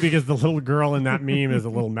funny because the little girl in that meme is a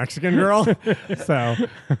little Mexican girl. So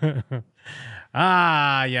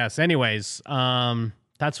Yes. Anyways,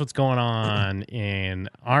 that's what's going on in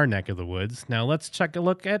our neck of the woods. Now let's check a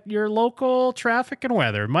look at your local traffic and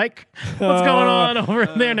weather. Mike, what's going on over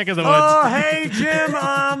in their neck of the woods? Oh, hey, Jim.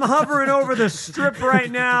 I'm hovering over the strip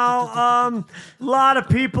right now. A lot of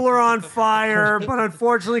people are on fire, but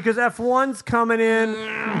unfortunately, because F1's coming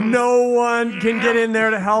in, no one can get in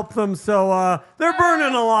there to help them. So they're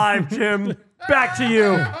burning alive, Jim. Back to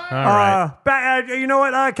you. right. You know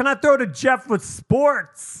what? Can I throw to Jeff with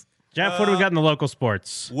sports? Jeff, what do we got in the local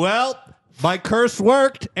sports? Well, my curse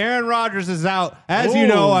worked. Aaron Rodgers is out. As you Ooh,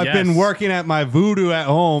 know, I've yes. been working at my voodoo at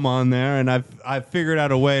home on there, and I've figured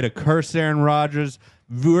out a way to curse Aaron Rodgers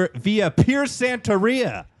via pure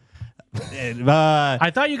Santeria. I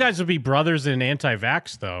thought you guys would be brothers in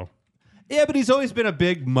anti-vax, though. Yeah, but he's always been a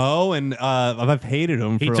big mo, and I've hated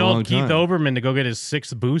him for He a long told Keith time. Oberman to go get his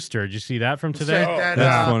 6th booster. Did you see that from today? Said that,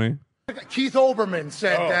 That's funny. Keith Olbermann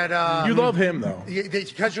said that. You love him, though.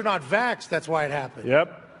 Because you're not vaxxed, that's why it happened.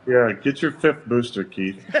 Yep. Yeah, get your 5th booster,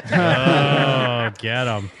 Keith. Oh, get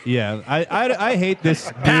him. Yeah, I hate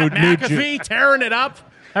this Pat new McAfee tearing it up.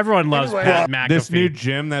 Everyone loves Pat McAfee. This new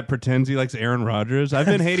Jim that pretends he likes Aaron Rodgers. I've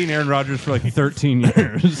been hating Aaron Rodgers for like 13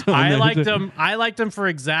 years. I liked him for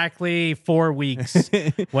exactly 4 weeks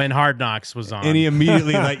when Hard Knocks was on. And he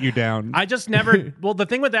immediately let you down. I just never. Well, the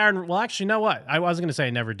thing with Aaron. Well, actually, you know what? I wasn't going to say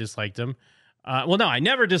I never disliked him. No, I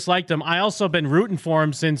never disliked him. I also been rooting for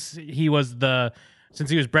him since he was Brett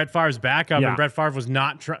Favre's backup, Yeah. and Brett Favre was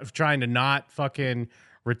not trying to not fucking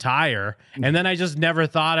retire. And then I just never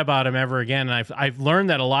thought about him ever again. And I've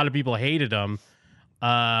learned that a lot of people hated him.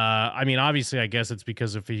 I mean, obviously, I guess it's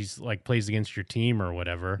because if he's like plays against your team or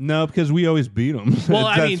whatever. No, because we always beat him. Well,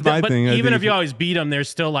 I mean, my but thing. I even think if you always beat him, there's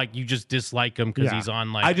still like you just dislike him because Yeah. he's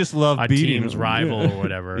on like I just love a beating team's him. rival Yeah. or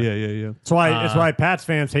whatever. Yeah. It's why Pats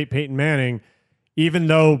fans hate Peyton Manning, even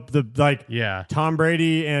though Tom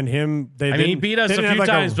Brady and him. He beat us a few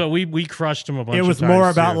times, but we crushed him a bunch. It was of times more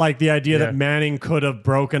about too. like the idea Yeah. that Manning could have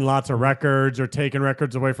broken lots of records or taken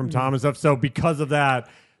records away from Tom and stuff. So because of that,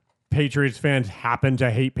 Patriots fans happen to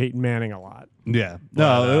hate Peyton Manning a lot. Yeah.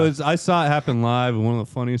 No, it was. I saw it happen live, and one of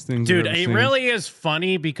the funniest things. Dude, I've ever it seen. really is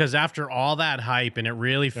funny because after all that hype, and it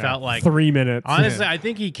really felt like 3 minutes. Honestly, I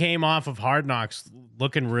think he came off of Hard Knocks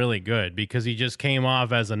looking really good because he just came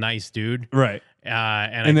off as a nice dude, right? And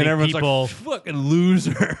And I then think everyone's people, like, "Fucking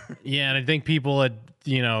loser." yeah, and I think people had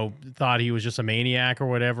thought he was just a maniac or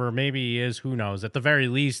whatever. Maybe he is. Who knows? At the very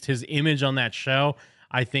least, his image on that show,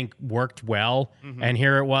 I think worked well. And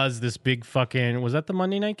here it was, this big fucking, was that the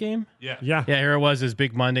Monday night game? Yeah. Yeah. Yeah, here it was, this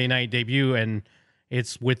big Monday night debut, and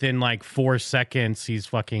it's within like 4 seconds he's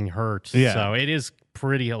fucking hurt. Yeah. So it is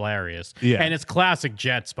pretty hilarious. Yeah. And it's classic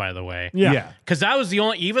Jets, by the way. Yeah. Because that was the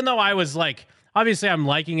only, even though I was like, obviously I'm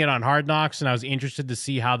liking it on Hard Knocks and I was interested to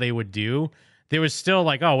see how they would do, there was still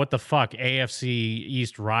like, oh, what the fuck, AFC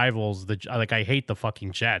East rivals. Like, I hate the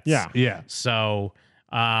fucking Jets. Yeah. Yeah. So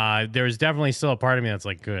there's definitely still a part of me that's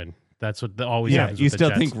like, good. That's what always Yeah, happens. you with the still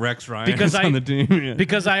Jets. think Rex Ryan because is on the team. Yeah.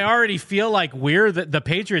 Because I already feel like we're the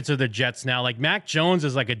Patriots are the Jets now. Like Mac Jones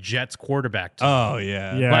is like a Jets quarterback. To me. Oh,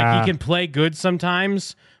 yeah. Like he can play good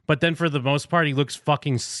sometimes, but then for the most part, he looks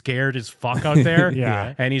fucking scared as fuck out there.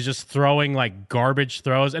 Yeah. And he's just throwing like garbage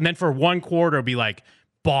throws. And then for one quarter, it'll be like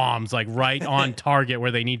bombs, like right on target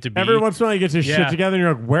where they need to be. Every once in a while, he gets his shit together, and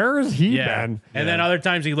you're like, where has he been? And then other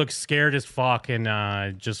times he looks scared as fuck and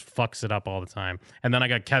just fucks it up all the time. And then I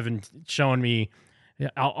got Kevin showing me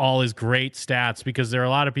all his great stats, because there are a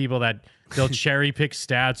lot of people that they'll cherry pick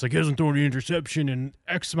stats like he hasn't thrown an interception in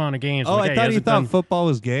X amount of games. Oh, Like, I hey, thought he hasn't thought done- football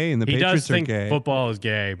was gay and the he Patriots does think are gay. football is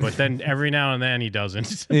gay, but then every now and then he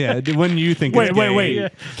doesn't. Yeah, when you think it's gay.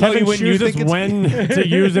 Wait. Kevin when you chooses think it's when to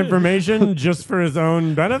use information just for his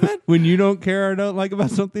own benefit? When you don't care or don't like about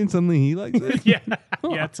something, suddenly he likes it? yeah,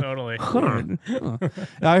 yeah, totally. Huh.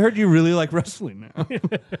 I heard you really like wrestling now.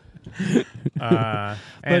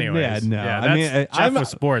 Anyways, I mean, Jeff with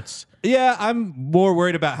sports. Yeah, I'm more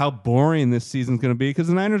worried about how boring this season's going to be, because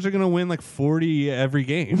the Niners are going to win like 40 every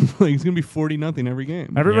game. Like it's going to be 40-0 every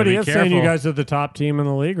game. Everybody Yeah, is be saying you careful. guys are the top team in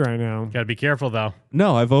the league right now. Got to be careful though.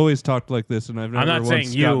 No, I've always talked like this, and I've never I'm not once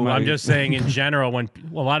saying got you. my- I'm just saying in general. When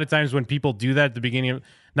a lot of times when people do that at the beginning of,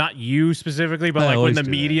 not you specifically, but I like when always the do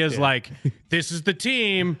that, media's yeah. like, "This is the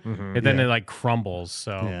team," and then it like crumbles.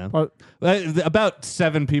 So Yeah. About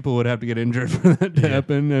 7 people would have to get injured for that to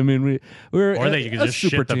happen. I mean, we're or they could a just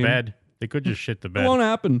super shit the team. bed. They could just shit the It bed. won't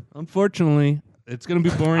happen, unfortunately. It's going to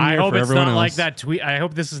be boring. I year hope for it's everyone not else. like that tweet. I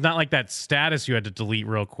hope this is not like that status you had to delete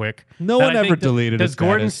real quick. No That one I ever think deleted a Does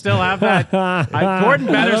Gordon status. still have that? Gordon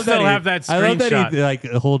I better love still he- have that I love screenshot. that he like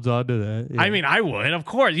holds on to that. Yeah. I mean, I would, of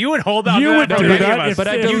course. You would hold on You to would that. do more than that any of us. if- but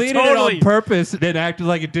I You deleted totally- it on purpose and acted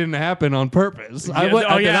like it didn't happen on purpose. I Yeah, would, oh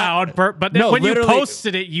I- yeah, on purpose. But then No, when you literally-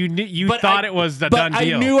 posted it, you But thought I- it was the but done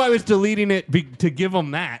deal. I knew I was deleting it to give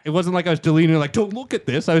them that. It wasn't like I was deleting it like, don't look at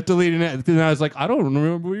this. I was deleting it and I was like, I don't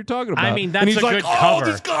remember what you're talking about. I mean, that's and he's a like, good oh, cover.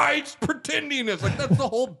 this guy's pretending. It's like, that's the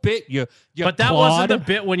whole bit. You But that wasn't the clod.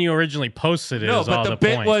 bit when you originally posted it. No, is but all the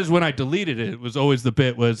bit point. was when I deleted it. It was always the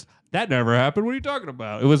bit was, that never happened. What are you talking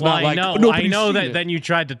about? It was Well, not like, I nobody's know seen that. it. Then you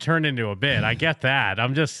tried to turn into a bit. I get that.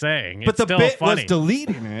 I'm just saying. But it's the still bit funny. was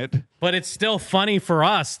deleting it. But it's still funny for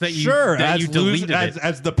us that you Sure, that as, you deleted as, it.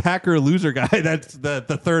 as the Packer loser guy, that's the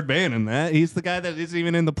third man in that. He's the guy that isn't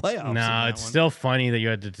even in the playoffs. in No, that it's one. still funny that you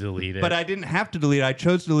had to delete it. But I didn't have to delete it. I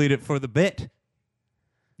chose to delete it for the bit.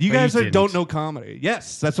 You But you guys didn't. don't know comedy.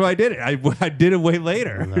 Yes, that's why I did it. I did it way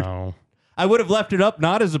later. No. I would have left it up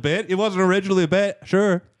not as a bit. It wasn't originally a bit.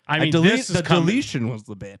 Sure. I mean, this is the deletion was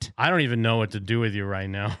the bit. I don't even know what to do with you right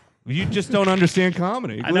now. You just don't understand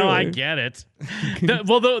comedy. I know, I clearly. get it.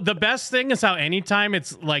 The best thing is how anytime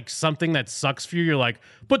it's like something that sucks for you, you're like,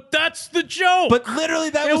 but that's the joke. But literally,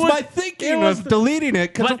 that It was my thinking of deleting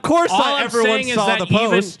it because, But of course, all not I'm everyone saying is saw that the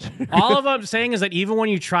post. all of I'm saying is that even when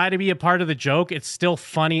you try to be a part of the joke, it's still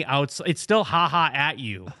funny outside. It's still haha at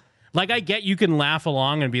you. Like, I get you can laugh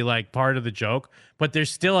along and be like part of the joke, but there's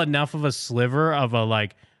still enough of a sliver of a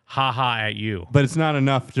like haha at you. But it's not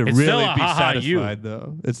enough to It's really still a be ha-ha you. satisfied,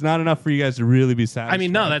 though. It's not enough for you guys to really be satisfied. I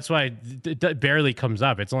mean, no, that's why it barely comes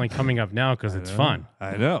up. It's only coming up now because it's fun.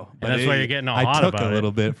 I know. And that's why you're getting all I hot took about a it.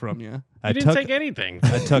 little bit from you. I didn't take anything.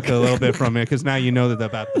 I took a little bit from you because now you know that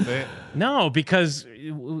about the bit. No, because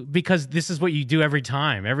this is what you do every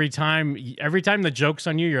time. Every time the joke's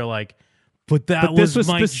on you, you're like, but that But this was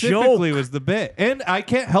my specifically joke. was the bit, and I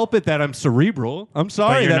can't help it that I'm cerebral. I'm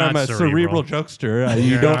sorry you're that I'm not a cerebral. jokester. You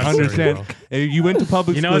You're don't not understand. cerebral. You went to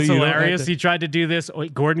public You know school. what's you don't have hilarious? to- He tried to do this.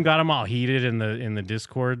 Gordon got him all heated in the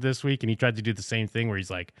Discord this week, and he tried to do the same thing where he's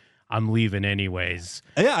like, "I'm leaving anyways."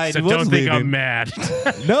 Yeah, I so was don't think leaving. I'm mad.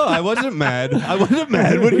 No, I wasn't mad. I wasn't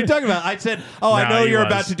mad. What are you talking about? I said, "Oh, I No, know he you're was.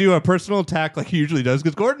 about to do a personal attack like he usually does,"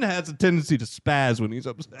 because Gordon has a tendency to spaz when he's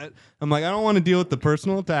upset. I'm like, I don't want to deal with the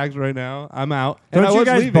personal attacks right now. I'm out. And I Don't you was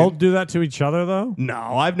guys leaving. both do that to each other, though? No,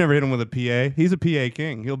 I've never hit him with a PA. He's a PA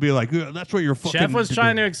king. He'll be like, "Ugh, "That's what you're fucking." Jeff was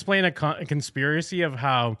trying to explain a conspiracy of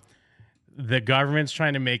how the government's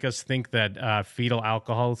trying to make us think that fetal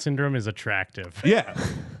alcohol syndrome is attractive. Yeah.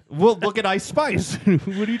 Well, look at Ice Spice.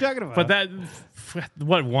 What are you talking about? But that,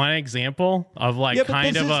 what, one example of like Yeah, but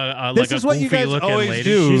kind this of is- a this like is a what you goofy guys looking always lady.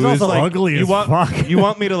 do. She's is also like, ugly you as want, fuck. You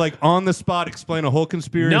want me to like on the spot explain a whole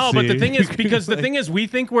conspiracy? No, but the thing is, because the thing is, we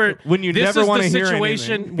think we're when you this never is want the to hear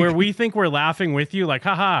situation anything. where we think we're laughing with you, like,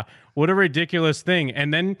 haha, what a ridiculous thing,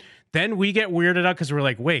 and then we get weirded out because we're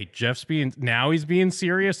like, wait, he's being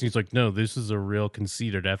serious, and he's like, no, this is a real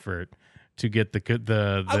conceited effort to get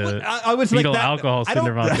the I was fetal like that, alcohol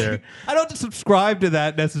syndrome out there. I don't subscribe to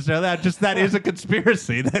that necessarily. That is a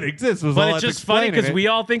conspiracy that exists. Was But all it's that's just funny explaining because it. we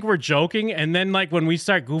all think we're joking, and then like when we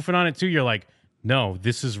start goofing on it too, you're like, no,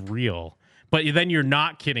 this is real. But then you're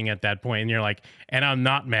not kidding at that point, and you're like, and I'm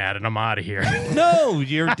not mad, and I'm out of here. No,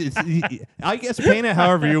 I guess paint it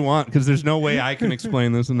however you want because there's no way I can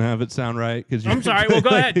explain this and have it sound right. I'm sorry. Well, go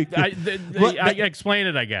ahead. I explain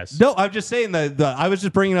it, I guess. No, I'm just saying that I was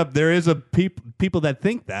just bringing up there is a people that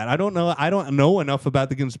think that. I don't know enough about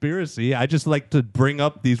the conspiracy. I just like to bring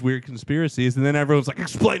up these weird conspiracies, and then everyone's like,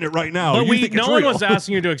 explain it right now. But You think it's no one real. was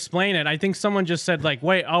asking you to explain it. I think someone just said like,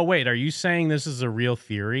 wait, are you saying this is a real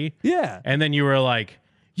theory? Yeah. And then you were like,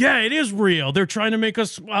 yeah, it is real. They're trying to make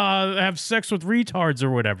us have sex with retards or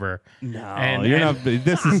whatever. No, you're not.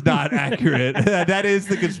 This is not accurate. That is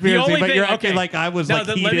the conspiracy, but you're acting like I was like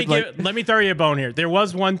heated. Let me throw you a bone here. There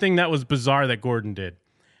was one thing that was bizarre that Gordon did.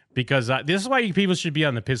 Because this is why people should be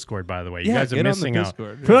on the Discord, by the way. You guys are missing out.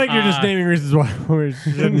 I feel like you're just naming reasons why we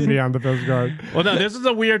shouldn't be on the Discord. Well, no, this is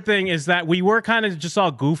a weird thing, is that we were kind of just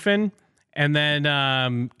all goofing, and then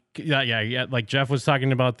like Jeff was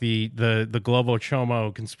talking about the global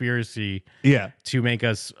chomo conspiracy to make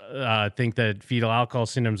us think that fetal alcohol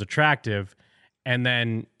syndrome is attractive, and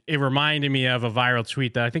then it reminded me of a viral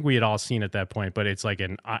tweet that I think we had all seen at that point, but it's like a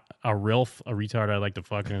retard I like to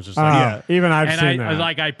fuck, and it's just like even I've seen that.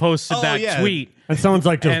 Like I posted that tweet, and someone's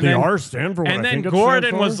like, does and the then- R stand for what and I then think it Gordon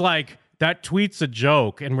stands for? was like, that tweet's a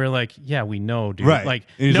joke, and we're like, yeah, we know, dude. Right. Like,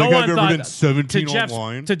 And he's no like, one I've never thought been 17 to Jeff's,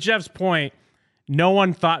 online. to Jeff's point, no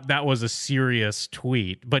one thought that was a serious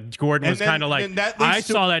tweet, but Gordon And was then- kind of like, and that leads I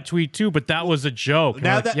to- saw that tweet too, but that was a joke. And Now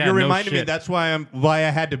we're like, that yeah, you're no reminding me, shit. that's why I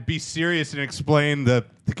had to be serious and explain the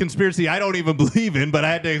conspiracy I don't even believe in, but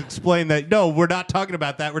I had to explain that no, we're not talking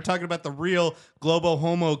about that. We're talking about the real global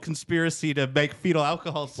homo conspiracy to make fetal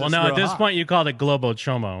alcohol. Well, no, at this point, you called it Globo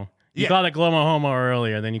Chomo. You called it Globo Homo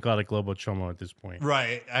earlier, then you called it Globo Chomo at this point.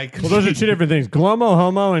 Right. Well, those are two different things. Glomo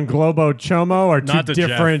Homo and Globo Chomo are two Not to Jeff.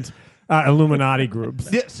 different Illuminati groups.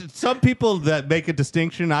 Yes, some people that make a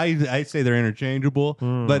distinction, I say they're interchangeable,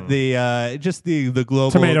 but the just the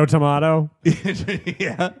global Tomato.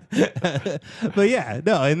 yeah, but yeah,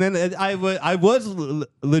 no. And then I was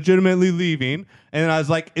legitimately leaving, and I was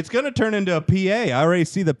like, it's going to turn into a PA. I already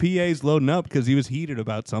see the PA's loading up because he was heated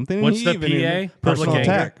about something. and What's he the even- PA? Personal Public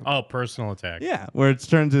attack. anger? Oh, personal attack. Yeah, where it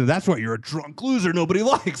turns into that's why you're a drunk loser nobody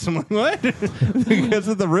likes. I'm like, what? Because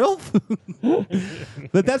of the real?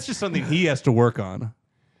 But that's just something he has to work on.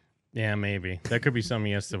 Yeah, maybe. That could be something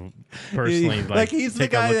he has to personally like he's the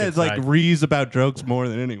take a guy look that's like inside. reads about jokes more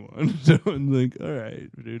than anyone. So I'm like, all right,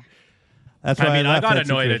 dude. That's why I mean, I left got that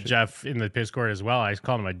annoyed at situation. Jeff in the Discord as well. I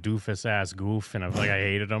called him a doofus ass goof, and I was like, I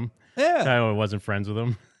hated him. Yeah. I wasn't friends with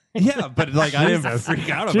him. Yeah, but like I didn't freak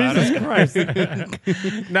out about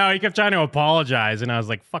it. No, he kept trying to apologize, and I was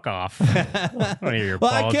like, "Fuck off!" I don't hear your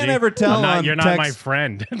Well, I apology. can't ever tell I'm not- on you're not my text-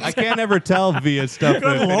 friend. I can't ever tell via stuff.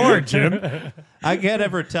 Good if Lord, Jim. I can't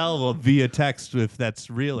ever tell via text if that's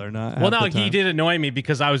real or not. Well, half no, the he time. did annoy me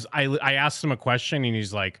because I asked him a question, and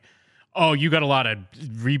he's like, "Oh, you got a lot of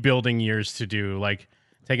rebuilding years to do, like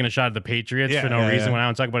taking a shot at the Patriots Yeah, for no yeah, reason." yeah. When I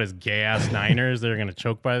don't talk about his gay ass Niners, they're gonna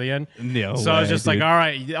choke by the end. No so I was way, just like, dude. "All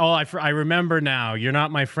right, I remember now. You're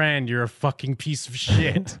not my friend. You're a fucking piece of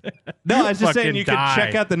shit." No, I was just saying Fucking you die. could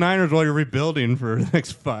check out the Niners while you're rebuilding for the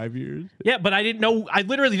next 5 years. Yeah, but I didn't know. I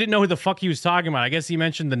literally didn't know who the fuck he was talking about. I guess he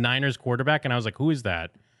mentioned the Niners quarterback, and I was like, "Who is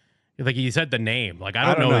that?" Like he said the name. Like I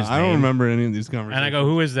don't know his name. I don't remember any of these conversations. And I go,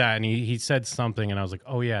 "Who is that?" And he said something, and I was like,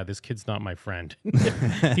 "Oh yeah, this kid's not my friend."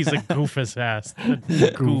 He's like goofus ass.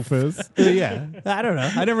 Goofus. Yeah, I don't know.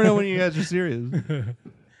 I never know when you guys are serious.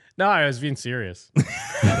 No, I was being serious.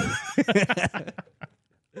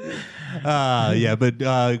 Yeah, but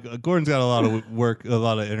Gordon's got a lot of work, a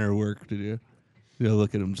lot of inner work to do. You know,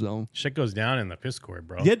 look at himself. Shit goes down in the Discord,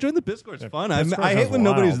 bro. Yeah, join the Discord. It's fun. I Discord hate is when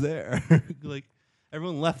nobody's wild. there. Like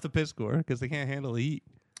everyone left the Discord because they can't handle the heat.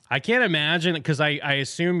 I can't imagine because I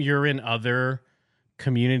assume you're in other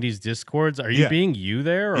communities discords. Are you Yeah. being you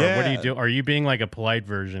there, or what Yeah. do you do? Are you being like a polite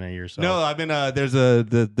version of yourself? No, I mean, there's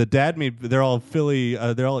the dad me. They're all Philly.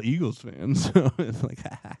 They're all Eagles fans. So it's like,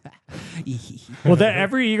 Well,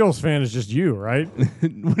 every Eagles fan is just you, right?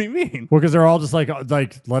 what do you mean? Well, because they're all just like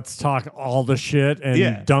let's talk all the shit and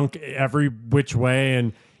Yeah. dunk every which way,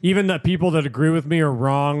 and even the people that agree with me are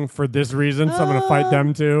wrong for this reason, so I'm going to fight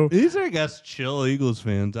them too. These are, I guess, chill Eagles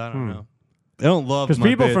fans. I don't know. They don't love Because my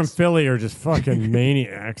people bits. from Philly are just fucking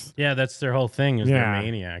maniacs. Yeah, that's their whole thing. Is Yeah. they're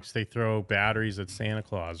maniacs. They throw batteries at Santa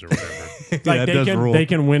Claus or whatever. Like they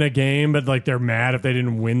can win a game, but like they're mad if they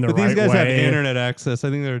didn't win the But right these guys way. have internet access. I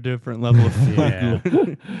think they're a different level of Yeah,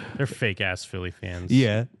 they're fake ass Philly fans.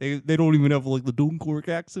 Yeah, they don't even have like the Dunkirk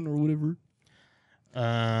accent or whatever.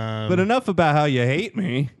 But enough about how you hate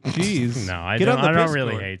me. Jeez. No, I Get don't. on the I don't Discord.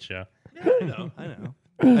 really hate you. I know.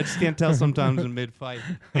 I just can't tell sometimes in mid-fight.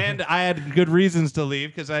 And I had good reasons to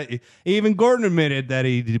leave because even Gordon admitted that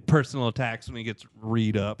he did personal attacks when he gets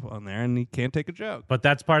read up on there, and he can't take a joke. But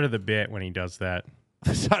that's part of the bit when he does that.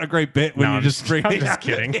 It's not a great bit when No, you I'm just bring I'm just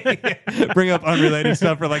kidding. bring up unrelated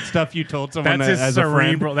stuff or like stuff you told someone That's his as a friend.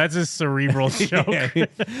 cerebral. That's his cerebral joke. Yeah.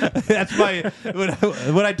 That's my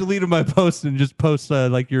when I deleted my post and just post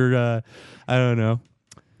like your I don't know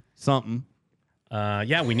something.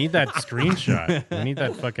 Yeah, we need that screenshot. We need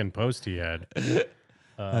that fucking post he had. I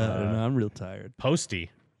don't know. I'm real tired. Posty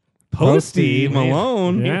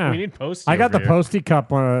Malone. Yeah. We need Posty. I got over the here. Posty cup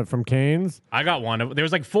from Canes. I got one. There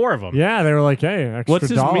was like 4 of them. Yeah, they were like, hey, extra What's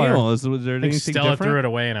his $1. meal? Was there I think anything Stella different? threw it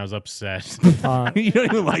away, and I was upset. You don't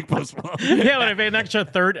even like Post Malone. Yeah, but I paid an extra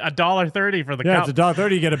 $1.30 for the Yeah, cup. it's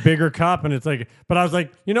 $1.30. You get a bigger cup, and it's like. But I was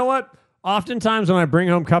like, you know what? Oftentimes when I bring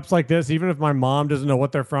home cups like this, even if my mom doesn't know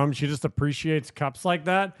what they're from, she just appreciates cups like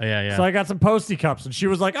that. Yeah, yeah. So I got some Posty cups, and she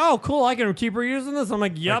was like, "Oh, cool! I can keep reusing this." I'm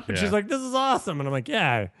like, "Yep," and yeah. she's like, "This is awesome," and I'm like,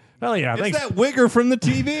 "Yeah, hell yeah, It's thanks, that wigger from the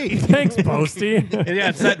TV. thanks, Posty." Yeah,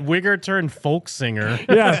 it's that wigger turned folk singer.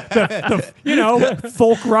 Yeah, the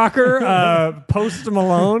folk rocker, Post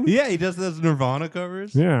Malone. Yeah, he does those Nirvana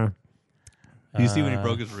covers. Yeah. Do you see when he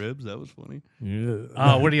broke his ribs? That was funny.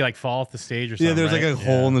 Oh, what did he like fall off the stage or something? Yeah, there's like right? a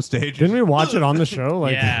hole in the stage. Didn't we watch it on the show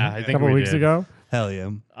like Yeah, I a think couple we weeks did. ago? Hell yeah.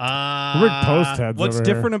 We're post heads. What's over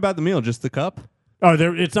here. different about the meal? Just the cup? Oh,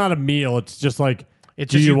 it's not a meal. It's just like,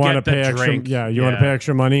 It's do just you you want to get the pay extra? drink. Yeah, you want to Yeah. pay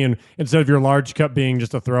extra money, and instead of your large cup being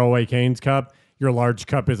just a throwaway Cane's cup, your large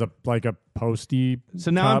cup is a Posty. So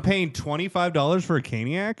now I'm cup. paying $25 for a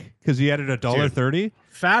Caniac because he added $1.30.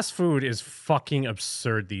 Fast food is fucking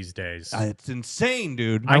absurd these days. It's insane,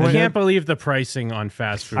 dude. I can't believe the pricing on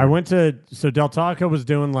fast food. I went to Del Taco was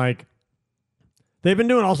doing like. They've been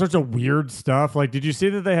doing all sorts of weird stuff. Like, did you see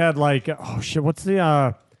that they had like, oh shit, what's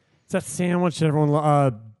the it's that sandwich that everyone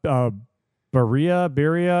Birria?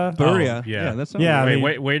 Birria. yeah. That's Yeah, I mean-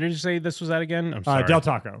 Wait, where did you say this was at again? I'm sorry. Del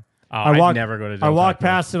Taco. Oh, I never go to I Del walk Taco.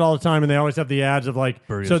 past it all the time, and they always have the ads of like.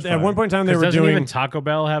 Burritos So fire. at one point in time, they 'Cause were doesn't doing. even Taco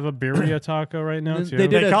Bell have a birria taco right now too? They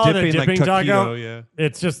did They a call it a dipping, like, dipping taco. taquito, yeah.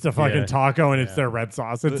 It's just a fucking Yeah. taco, and it's their red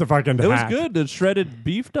sauce. It's a fucking. It was hack. good. The shredded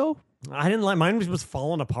beef, though. I didn't like mine. Was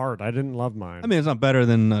falling apart. I didn't love mine. I mean, it's not better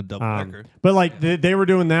than double decker. But like they were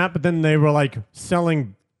doing that, but then they were like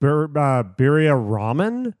selling birria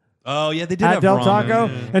ramen. Oh yeah, they did at have Del ramen. Taco,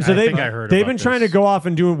 Yeah. and so I think I heard they've about been trying to this. go off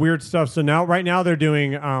and doing weird stuff. So right now they're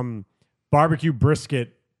doing barbecue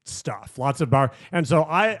brisket stuff, lots of and so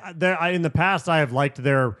I in the past I have liked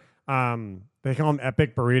their they call them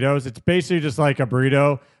epic burritos. It's basically just like a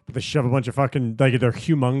burrito, but they shove a bunch of fucking like they're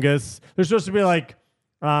humongous. They're supposed to be like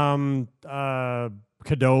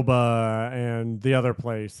Qdoba and the other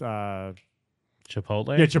place Chipotle?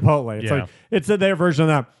 Yeah, Chipotle. It's Yeah. like it's their version of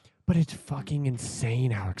that. But it's fucking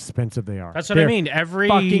insane how expensive they are. That's what I They're mean. Every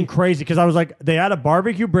fucking crazy. Because I was like, they had a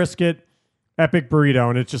barbecue brisket epic burrito,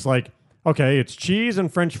 and it's just like, okay, it's cheese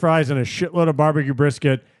and French fries and a shitload of barbecue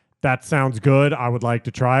brisket. That sounds good. I would like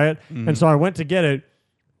to try it. And so I went to get it.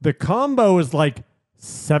 The combo is like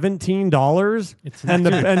 $17, and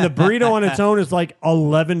the burrito on its own is like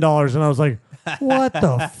 $11. And I was like, what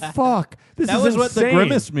the fuck? This That is was what the insane.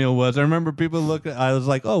 grimace meal was. I remember people looking. I was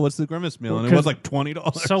like, "Oh, what's the grimace meal?" And it was like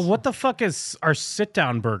 $20. So what the fuck are sit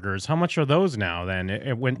down burgers? How much are those now?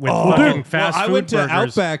 Then with Oh, fucking dude. fast Well, food I went to burgers.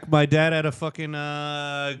 Outback. My dad had a fucking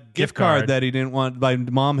gift card that he didn't want. My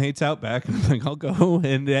mom hates Outback. I'm like, I'll go.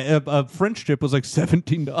 And a French dip was like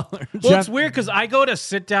 $17. Well, it's weird because I go to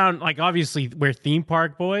sit down. Like obviously we're theme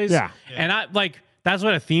park boys. Yeah. And I like. That's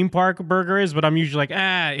what a theme park burger is, but I'm usually like,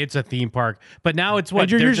 it's a theme park. But now it's what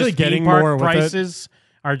And you're they're usually just theme getting park more with it. prices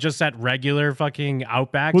are just at regular fucking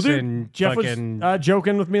Outbacks Well, dude, and Jeff fucking was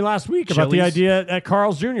joking with me last week about the Chili's? idea at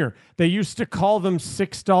Carl's Jr. They used to call them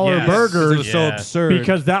 $6 Yes. burgers. It was so absurd.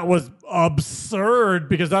 Because that was absurd.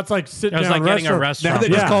 Because that's like sit It was down like getting a restaurant. Now they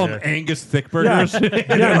just call them Angus thick burgers.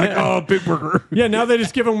 Yeah, like, oh, big burger. Yeah, now they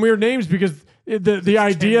just give them weird names because the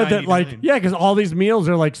idea that like because all these meals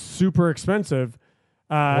are like super expensive.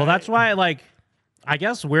 well, that's why I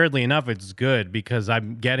guess weirdly enough, it's good because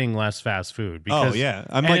I'm getting less fast food. Because, yeah.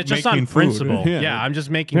 I'm, and like, it's just on making food. principle. Yeah. Yeah, I'm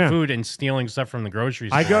just making Yeah. food and stealing stuff from the grocery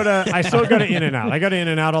store. I still go to In-N-Out. I go to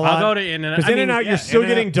In-N-Out a lot. I'll go to In-N-Out. Because I mean, In-N-Out, yeah, you're still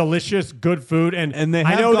In-N-Out. getting delicious, good food, and they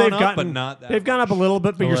I have know gone they've up, gotten but not that they've gone up a little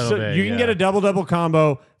bit, but A you're little still, bit, you can yeah. get a double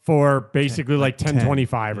combo for basically like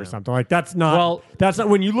 10.25 or something. Like that's not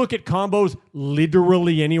when you look at combos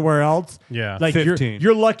literally anywhere else. Yeah. like 15.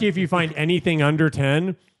 you're lucky if you find anything under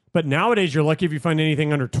 10. But nowadays, you're lucky if you find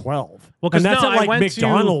anything under 12. Well, 'cause and that's no, at I like went to-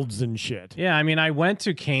 McDonald's and shit. Yeah, I mean, I went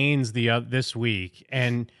to Cane's this week,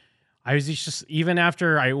 and I was just even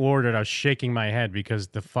after I ordered, I was shaking my head because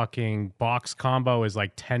the fucking box combo is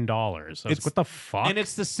like $10. I was like, what the fuck? And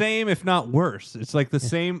it's the same, if not worse. It's like the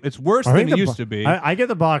same. It's worse I than think it the used bo- to be. I get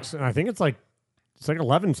the box, and I think it's like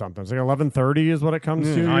 11 something. It's like 11.30 is what it comes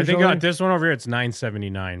to. No, I think usually. this one over here, it's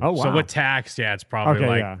 $9.79. Oh, So wow. with tax, yeah, it's probably Okay,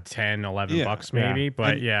 like yeah. 10, 11 Yeah. bucks maybe. Yeah.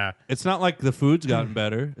 But And yeah, it's not like the food's gotten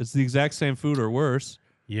better. It's the exact same food or worse.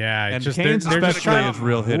 yeah. It's And just Cane's they're just especially trying is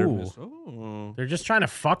real hit or Ooh. miss. Oh. They're just trying to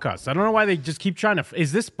fuck us. I don't know why they just keep trying to.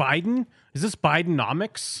 Is this Biden? Is this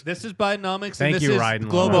Bidenomics? This is Bidenomics. Thank and this you, is Ryan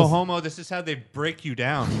Globo Lomas. Homo. This is how they break you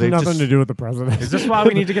down. They Nothing just, to do with the president. Is this why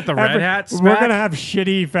we need to get the red hat We're smack? going to have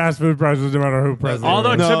shitty fast food prices no matter who president.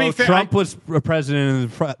 Although, is. to No, be fair, Trump was a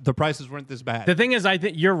president, and the prices weren't this bad. The thing is, I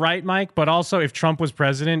think you're right, Mike. But also, if Trump was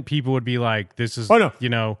president, people would be like, "This is, Oh, no. you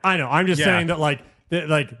know." I know. I'm just Yeah. saying that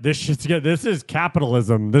this shit's good. This is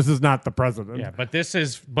capitalism. This is not the president. Yeah, but this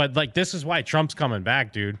is why Trump's coming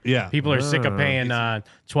back, dude. Yeah. People are sick of paying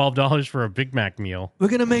 $12 for a Big Mac meal. We're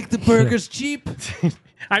gonna make the burgers cheap.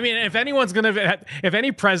 I mean, if any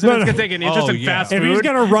president's gonna take an interest in fast If food, he's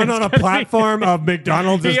gonna run it's on a gonna be- platform of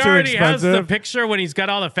McDonald's is he too already has the expensive. picture when he's got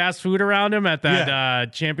all the fast food around him at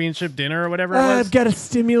that championship dinner or whatever it was. I've got a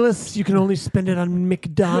stimulus. You can only spend it on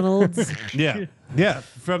McDonald's. Yeah. Yeah.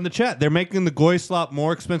 From the chat, they're making the goy slop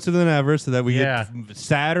more expensive than ever so that we get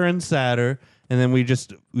sadder and sadder. And then we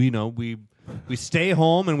just, we stay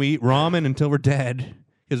home and we eat ramen until we're dead.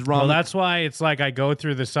 Because ramen. Well, that's why it's like I go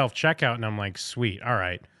through the self-checkout and I'm like, sweet, all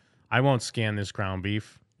right. I won't scan this ground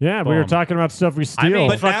beef. Yeah, we were Boom. talking about stuff we steal.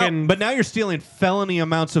 I mean, but now you're stealing felony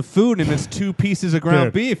amounts of food and it's 2 pieces of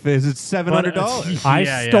ground Dude. beef. It's $700.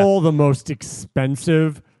 I stole the most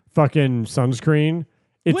expensive fucking sunscreen.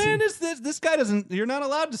 When is this? This guy doesn't. You're not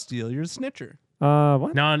allowed to steal. You're a snitcher.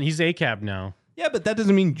 What? No, he's ACAB now. Yeah, but that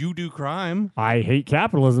doesn't mean you do crime. I hate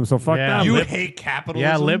capitalism, so fuck Yeah, that. You hate capitalism.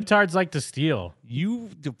 Yeah, libtards like to steal. You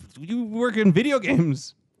work in video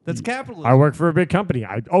games. That's capitalism. I work for a big company.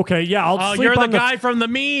 I'll Oh, sleep you're the on guy from the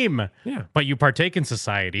meme. Yeah. But you partake in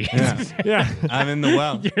society. Yeah. I'm in the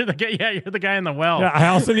well. You're the guy. Yeah, you're the guy in the well. Yeah, I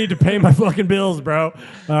also need to pay my fucking bills, bro.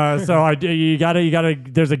 So you gotta.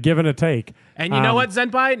 There's a give and a take. And you know what,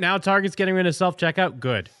 Zenpai? Now Target's getting rid of self-checkout.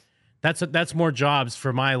 Good. That's more jobs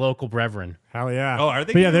for my local brethren. Hell yeah. Oh, are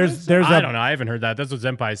they? But yeah, getting rid there's I a don't know. I haven't heard that. That's what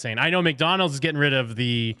Zenpai is saying. I know McDonald's is getting rid of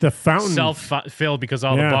the fountain self-fill because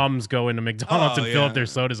all Yeah. the bums go into McDonald's Oh, and fill yeah. up their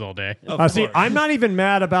sodas all day. See, I'm not even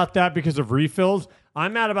mad about that because of refills.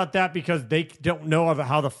 I'm mad about that because they don't know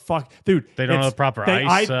how the fuck, dude. They don't know it's- the proper they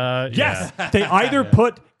ice. yes, Yeah. they either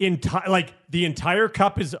put the entire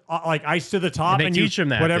cup is like ice to the top, And they and teach you, them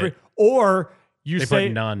that, whatever, dude. or you They say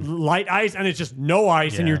put none. light ice and it's just no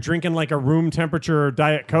ice, and Yeah. you're drinking like a room temperature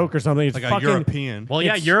Diet Coke or something. It's Like a fucking European. Well,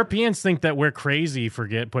 yeah, it's- Europeans think that we're crazy for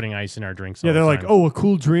putting ice in our drinks. Yeah, all they're the like, time. oh, a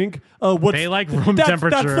cool drink. What's They like room that's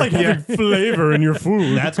temperature. like Yeah. having flavor in your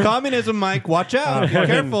food. That's communism, Mike. Watch out. Be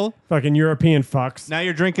careful. Fucking European fucks. Now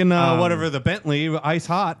you're drinking whatever the Bentley ice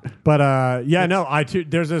hot. But yeah, no,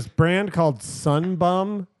 there's this brand called Sun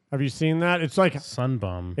Bum. Have you seen that? It's like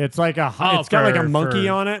Sunbum. it's like Oh, it's got like a monkey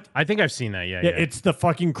on it. I think I've seen that. Yeah, Yeah, it's the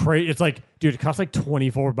fucking crazy. It's like, dude, it costs like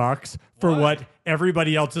 $24 for what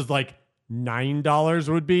everybody else's like $9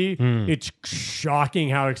 would be. It's shocking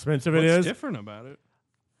how expensive it What's is. different about it?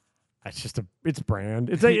 It's brand.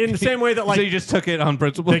 It's like, in the same way that like So you just took it on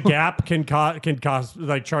principle. the Gap can cost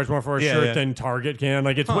like charge more for a Yeah, shirt yeah. than Target can.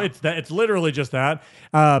 Like it's literally just that.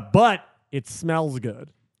 But it smells good.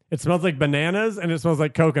 It smells like bananas and it smells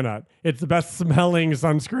like coconut. It's the best smelling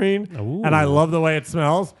sunscreen, and I love the way it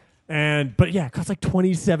smells. But yeah, it costs like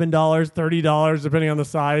 $27, $30 depending on the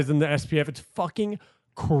size and the SPF. It's fucking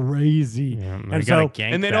crazy. Yeah, and so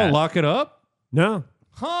and they don't lock it up? no.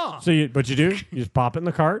 Huh. So what you do? You just pop it in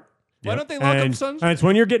the cart. Why don't they lock up sunscreen? And it's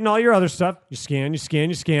when you're getting all your other stuff. You scan, you scan,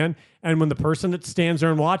 you scan, and when the person that stands there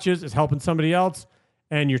and watches is helping somebody else,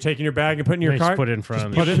 and you're taking your bag and putting it in your Just cart, put it in front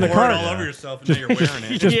of put them. it in the Pour it cart. all over yourself, and now you're wearing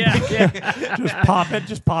it.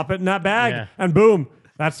 Just pop it in that bag, and boom.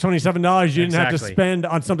 That's $27 you didn't have to Exactly. spend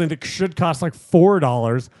on something that should cost like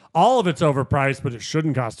 $4. All of it's overpriced, but it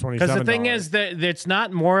shouldn't cost $27. Because the thing is that it's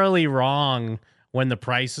not morally wrong when the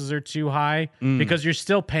prices are too high because you're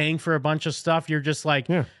still paying for a bunch of stuff. You're just like,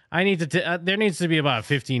 I need to. There needs to be about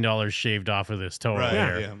 $15 shaved off of this total Right,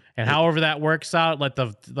 here, yeah. and however that works out, let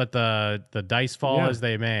the dice fall as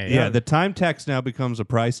they may. Yeah, the time tax now becomes a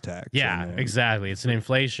price tax. Yeah, exactly. It's an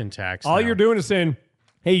inflation tax. all now. you're doing is saying,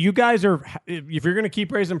 hey, you guys are, if you're going to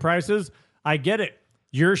keep raising prices, I get it.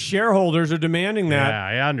 Your shareholders are demanding that. Yeah,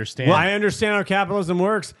 I understand. Well, I understand how capitalism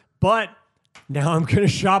works, but now I'm going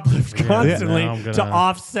to shoplift constantly Now I'm gonna- to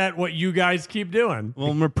offset what you guys keep doing.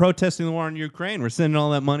 Well, we're protesting the war in Ukraine. We're sending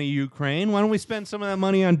all that money to Ukraine. Why don't we spend some of that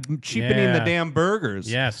money on cheapening the damn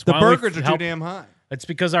burgers? Yes, the why don't we burgers are too help- damn high. It's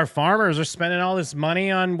because our farmers are spending all this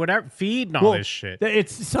money on whatever feed and all this shit.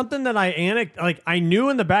 It's something that I knew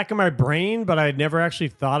in the back of my brain, but I had never actually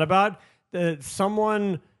thought about.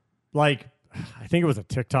 Someone like, I think it was a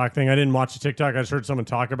TikTok thing. I didn't watch the TikTok. I just heard someone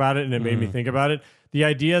talk about it, and it made me think about it. The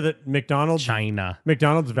idea that McDonald's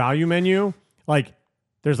value menu, like,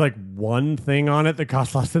 there's like one thing on it that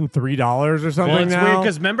costs less than $3 or something. Well, it's now. weird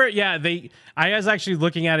because remember, I was actually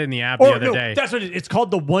looking at it in the app the other day. That's what it's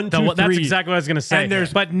called. The 1, 2, 3. That's exactly what I was going to say.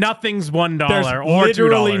 And but nothing's $1 there's or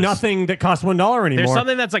literally $2. nothing that costs $1 anymore. There's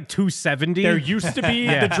something that's like $2.70. There used to be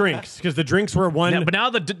the drinks because the drinks were one. Yeah, but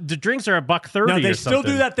now the drinks are $1.30. Now they or still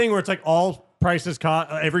something. do that thing where it's like all prices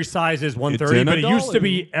cost every size is It's $1.30, in but a it used to dollar.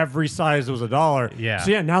 be every size was $1. Yeah.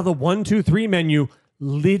 So yeah, now the 1, 2, 3 menu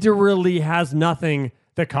literally has nothing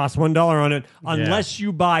that costs $1 on it unless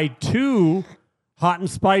you buy 2 hot and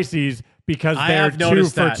spices because I they're have 2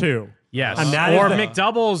 noticed for that. 2. Yes, And that or is the-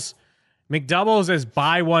 McDoubles. McDoubles is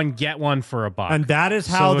buy one get one for $1. And that is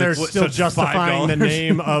how they're it's- still so it's justifying the $5.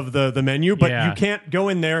 name of the menu. But Yeah. you can't go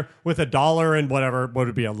in there with $1 and whatever, what would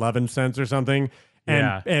it be, 11 cents or something,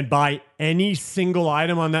 and buy any single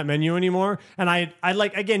item on that menu anymore. And I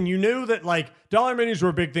like, again, you knew that like dollar menus were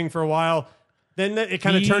a big thing for a while. Then it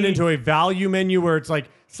kind of turned into a value menu where it's like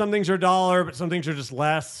some things are $1, but some things are just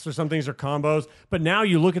less, or some things are combos. But now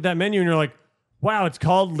you look at that menu and you're like, wow, it's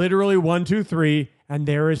called literally 1, 2, 3, and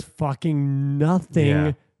there is fucking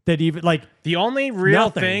nothing that even like the only real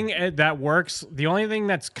nothing. thing that works, the only thing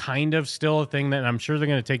that's kind of still a thing that I'm sure they're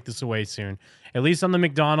going to take this away soon, at least on the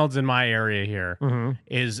McDonald's in my area here,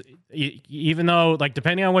 is even though like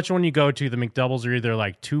depending on which one you go to, the McDoubles are either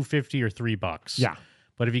like $2.50 or $3. Yeah.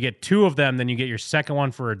 But if you get 2 of them, then you get your second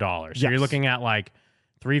one for $1. So you're Yes. looking at like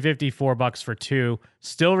 $3.50, $4 for 2.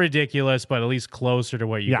 Still ridiculous, but at least closer to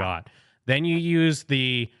what you got. Then you use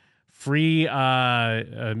the free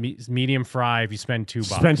medium fry if you spend $2.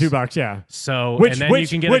 spend $2, yeah. So and then you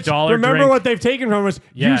can get $1 Remember drink. what they've taken from us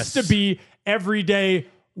Yes. used to be every day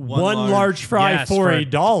one large- large fry Yes, for for-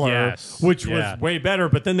 $1, yes, which yeah. was way better.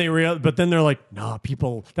 But then they're like, nah,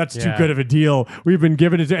 people, that's too Yeah. good of a deal. We've been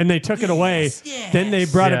giving it, and they took it away. Then they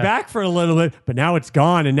brought it Yeah. back for a little bit, but now it's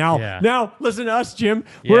gone. And now listen to us, Jim.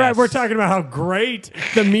 Yes. We're talking about how great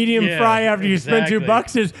the medium Yeah, fry after you spend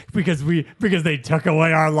 $2 is because they took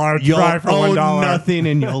away our large You'll fry for own $1. nothing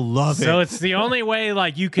and you'll love it. So it's the only way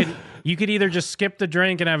like you could either just skip the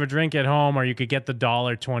drink and have a drink at home, or you could get the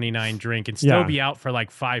 $1.29 drink and still Yeah. be out for like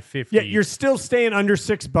 $5.50. Yeah, you're still staying under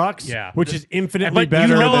 $6. Yeah. which is infinitely but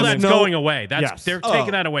better. you know than that's going away. That's Yes. they're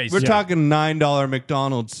taking that away. We're soon. talking $9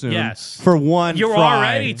 McDonald's soon. Yes. For one You're fry.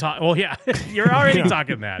 already talking. Well, yeah, you're already Yeah.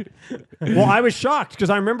 talking that. Well, I was shocked because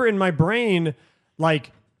I remember in my brain,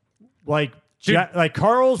 like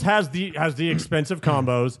Carl's has the expensive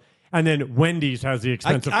combos, and then Wendy's has the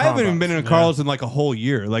expensive. I haven't even combos. been in a Carl's in like a whole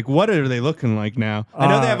year. Like, what are they looking like now? I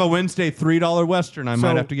know they have a Wednesday $3 Western. I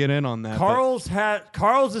might have to get in on that.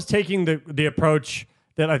 Carl's is taking the approach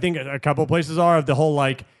that I think a couple places are of the whole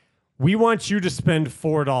like, we want you to spend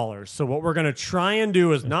 $4. So what we're going to try and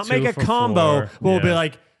do is not 2 make a for combo. $4. We'll be Yeah.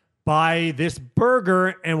 like, buy this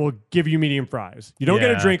burger and we'll give you medium fries. You don't get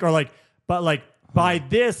a Yeah. drink, or buy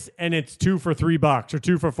this and it's 2 for $3 or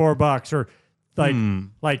 2 for $4 or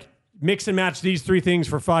like mix and match these 3 things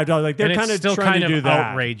for $5. Like they're And it's kind of still trying kind to of do that.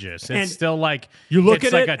 outrageous. It's And still like you look it's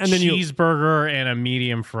at like it a and then you- cheeseburger and a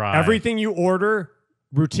medium fry. Everything you order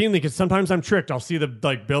routinely, because sometimes I'm tricked. I'll see the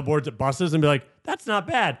like billboards at buses and be like, "That's not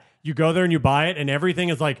bad." You go there and you buy it, and everything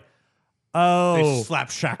is like, "Oh, They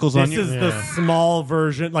slap shackles on this you. is the small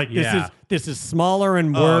version. Like Yeah. this is smaller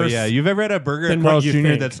and Oh worse. yeah, you've ever had a burger at than what Carl's you Jr.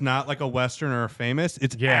 think. that's not like a Western or a famous?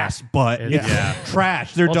 It's Yeah. ass butt. It's- It's yeah.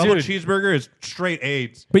 trash. Their Well, double dude. cheeseburger is straight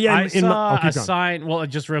AIDS. But yeah, I saw keep a going. sign. Well,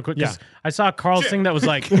 just real quick, 'cause Yeah. I saw a Carl's thing that was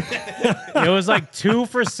like, it was like 2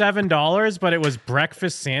 for $7, but it was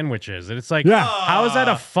breakfast sandwiches, and it's like, Yeah. how is that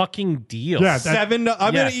a fucking deal? Yeah, $7.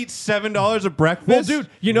 I'm Yeah. gonna eat $7 of breakfast. Well, dude,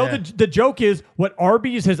 you know Yeah. the joke is what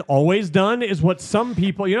Arby's has always done is what some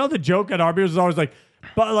people, you know, the joke at Arby's is always like,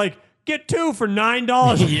 but like get 2 for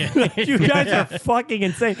 $9. You guys are fucking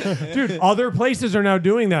insane, dude. Other places are now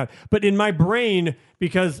doing that, but in my brain,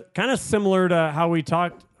 because kind of similar to how we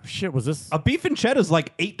talked. Shit, was this a beef and cheddar is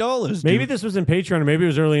like $8? Maybe dude. this was in Patreon, or maybe it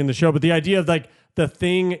was early in the show. But the idea of like the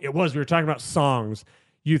thing it was, we were talking about songs.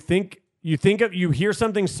 You hear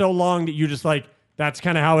something so long that you just like that's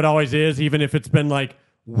kind of how it always is, even if it's been like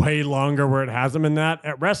way longer where it has them in that.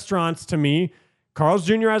 At restaurants, to me, Carl's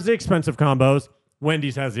Jr. has the expensive combos.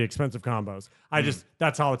 Wendy's has the expensive combos.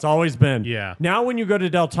 That's how it's always been. Yeah. Now when you go to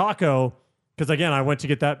Del Taco, because again, I went to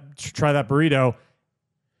try that burrito,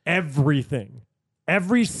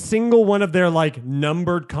 every single one of their like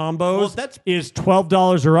numbered combos is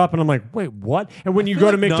 $12 or up, and I'm like, wait, what? And when you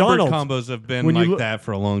go to Numbered McDonald's, combos have been when you like look- that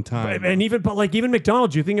for a long time. and even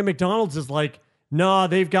McDonald's, you think of McDonald's is like, nah,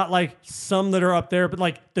 they've got like some that are up there, but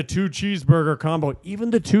like the 2 cheeseburger combo,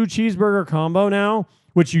 even the 2 cheeseburger combo now,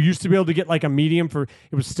 which you used to be able to get like a medium for,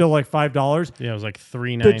 it was still like $5. Yeah, it was like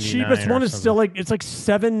 $3.99. The cheapest or one is something. still like it's like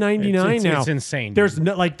 $7.99 It's- now. it's insane, There's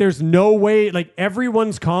there's no way, like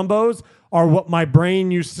everyone's combos are what my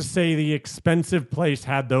brain used to say the expensive place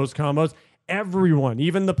had those combos. Everyone,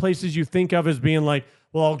 even the places you think of as being like,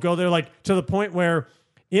 well, I'll go there, like to the point where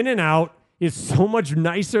In-N-Out is so much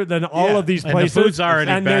nicer than all of these And the places, food's already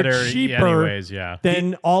and better they're cheaper anyways, yeah.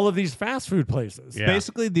 than all of these fast food places. Yeah.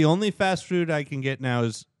 Basically, the only fast food I can get now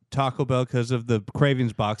is Taco Bell because of the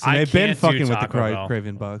cravings box, and I they've been can't fucking do with the Taco Bell.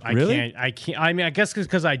 craving box. I Really? can't. I mean, I guess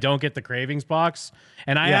because I don't get the cravings box,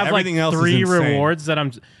 and I Yeah, have like everything else is 3 insane. rewards that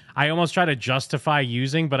I almost try to justify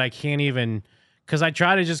using, but I can't even because I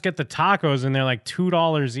try to just get the tacos, and they're like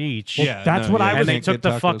 $2 each. Well, Yeah, that's no, what yeah, I And was- they can't took get the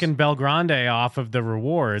tacos. fucking Bel Grande off of the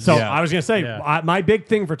rewards. So I was gonna say, Yeah. my big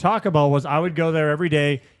thing for Taco Bell was I would go there every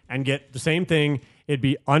day and get the same thing. It'd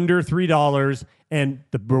be under $3, and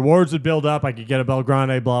the rewards would build up. I could get a Bel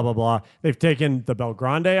Grande, blah blah blah. They've taken the Bel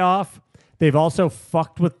Grande off. They've also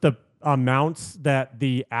fucked with the amounts that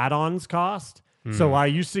the add-ons cost. So I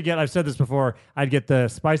used to get, I've said this before, I'd get the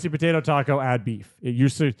spicy potato taco, add beef. It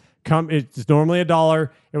used to come, it's normally $1.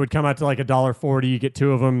 It would come out to like $1.40. You get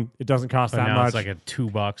 2 of them. It doesn't cost But that now much. it's like a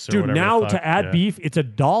 $2 or Dude, whatever. now the fuck. to add Yeah. beef, it's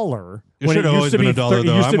 $1. It When should have used always to been be $1 thir- it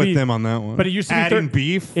though. used I'm to with be- them on that one. But it used to be Adding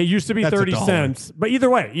beef. It used to be That's 30 $1. cents. But either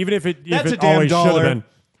way, even if it That's a damn always should have dollar. been.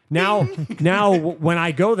 Now when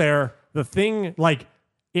I go there, the thing like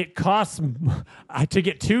it costs to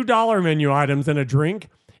get $2 menu items and a drink.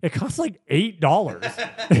 It costs like $8.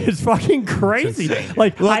 It's fucking crazy.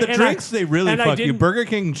 Like Well, the and drinks, they really and I fuck you. didn't- Burger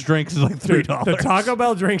King's drinks is like Dude, $3. the Taco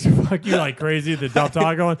Bell drinks fuck you like crazy. The Del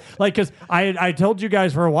Taco one. Like, because I told you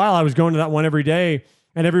guys for a while I was going to that one every day,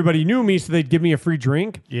 and everybody knew me, so they'd give me a free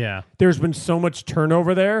drink. Yeah. There's been so much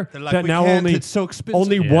turnover there They're like, that "We now can't, only it's so expensive."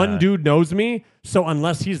 only Yeah. one dude knows me. So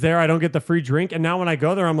unless he's there, I don't get the free drink. And now when I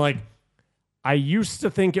go there, I'm like, I used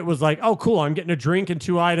to think it was like, oh, cool, I'm getting a drink and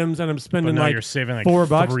 2 items, and I'm But spending now like you're saving like $4.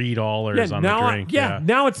 $3 on now the drink.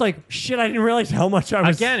 now it's like shit. I didn't realize how much I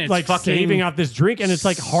was Again, it's like fucking- saving off this drink, and it's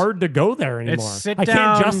like hard to go there anymore. It's sit I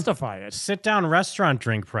down, can't justify it. Sit down restaurant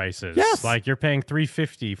drink prices. Yes. Like you're paying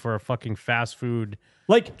 $3.50 for a fucking fast food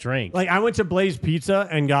drink. Like I went to Blaze Pizza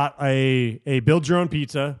and got a build your own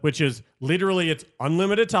pizza, which is literally it's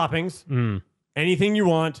unlimited toppings, anything you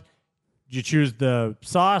want. You choose the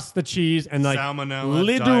sauce, the cheese, and like Salmonella,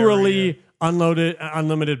 literally unlimited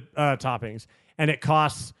toppings, and it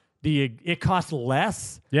costs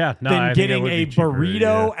less Yeah, no, I than think it getting would a be cheaper,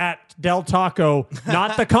 burrito yeah. at Del Taco,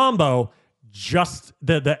 not the combo, just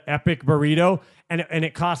the epic burrito. And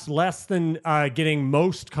it costs less than getting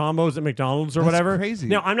most combos at McDonald's or That's whatever. crazy.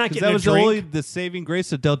 Now I'm not 'Cause getting that a was drink. only the saving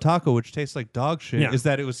grace of Del Taco, which tastes like dog shit. Yeah. Is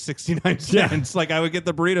that it was 69 Yeah. cents? Like I would get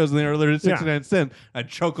the burritos and they were literally 69 cents. I'd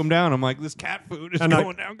choke them down. I'm like, this cat food is And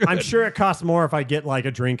going down good. I'm sure it costs more if I get like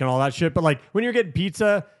a drink and all that shit. But like when you're getting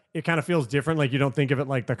pizza, it kind of feels different. Like you don't think of it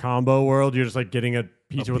like the combo world. You're just like getting a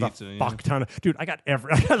pizza with pizza, a yeah. fuck ton of. Dude, I got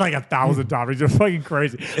like 1,000 toppings. It was fucking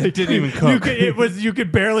crazy. It didn't even cook. You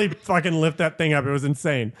could barely fucking lift that thing up. It was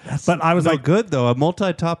insane. But I was not like, good though. A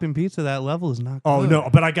multi-topping pizza that level is not. oh good. no!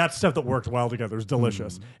 But I got stuff that worked well together. It was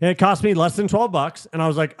delicious, and it cost me less than $12. And I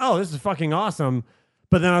was like, oh, this is fucking awesome.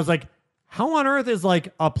 But then I was like, how on earth is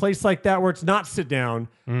like a place like that where it's not sit down,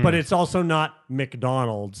 but it's also not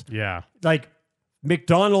McDonald's? Yeah. Like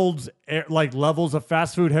McDonald's like levels of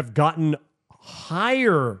fast food have gotten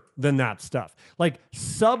higher than that stuff. Like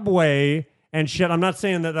Subway and shit. I'm not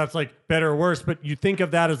saying that that's like better or worse, but you think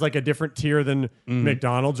of that as like a different tier than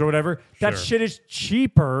McDonald's or whatever. That shit is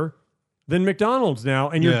cheaper than McDonald's now,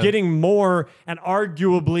 and you're getting more, and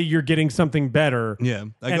arguably you're getting something better. Yeah,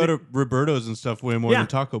 I go to Roberto's and stuff way more than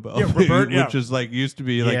Taco Bell, which is like used to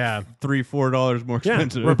be like $3-4 more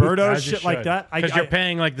expensive. Roberto's shit like that, because you're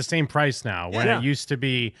paying like the same price now. When it used to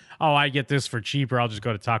be, oh, I get this for cheaper, I'll just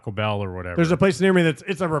go to Taco Bell or whatever. There's a place near me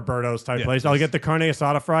it's a Roberto's type place. I'll get the carne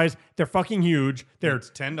asada fries. They're fucking huge. They're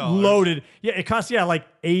 $10 loaded. Yeah, it costs like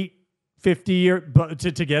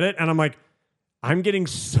 $8.50 to get it, and I'm like, I'm getting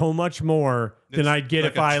so much more than I'd get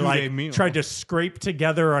like if a I 2-day like meal. tried to scrape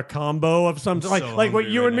together a combo of something like so what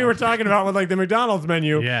hungry you right and me now. were talking about with like the McDonald's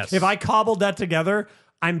menu. Yes. If I cobbled that together,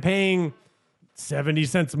 I'm paying 70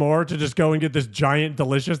 cents more to just go and get this giant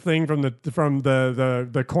delicious thing from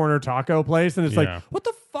the corner taco place, and it's like, what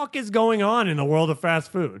the fuck is going on in the world of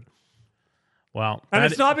fast food? Well, and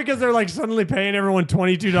it's not because they're like suddenly paying everyone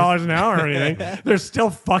 $22 an hour or anything. They're still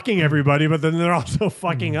fucking everybody, but then they're also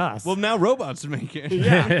fucking us. Well, now robots make it.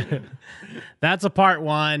 Yeah. That's a part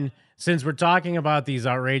one. Since we're talking about these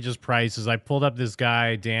outrageous prices, I pulled up this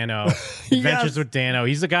guy, Dano, Adventures with Dano.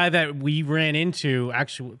 He's the guy that we ran into.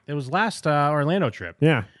 Actually, it was last Orlando trip.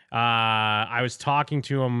 Yeah. I was talking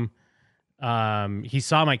to him. He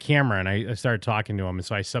saw my camera, and I started talking to him. And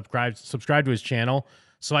so I subscribed to his channel.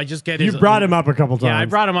 So I just get his... You brought him up a couple times. Yeah, I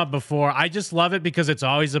brought him up before. I just love it because it's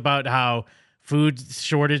always about how food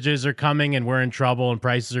shortages are coming and we're in trouble and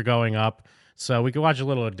prices are going up. So we can watch a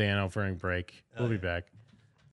little of Dano for a break. We'll be back.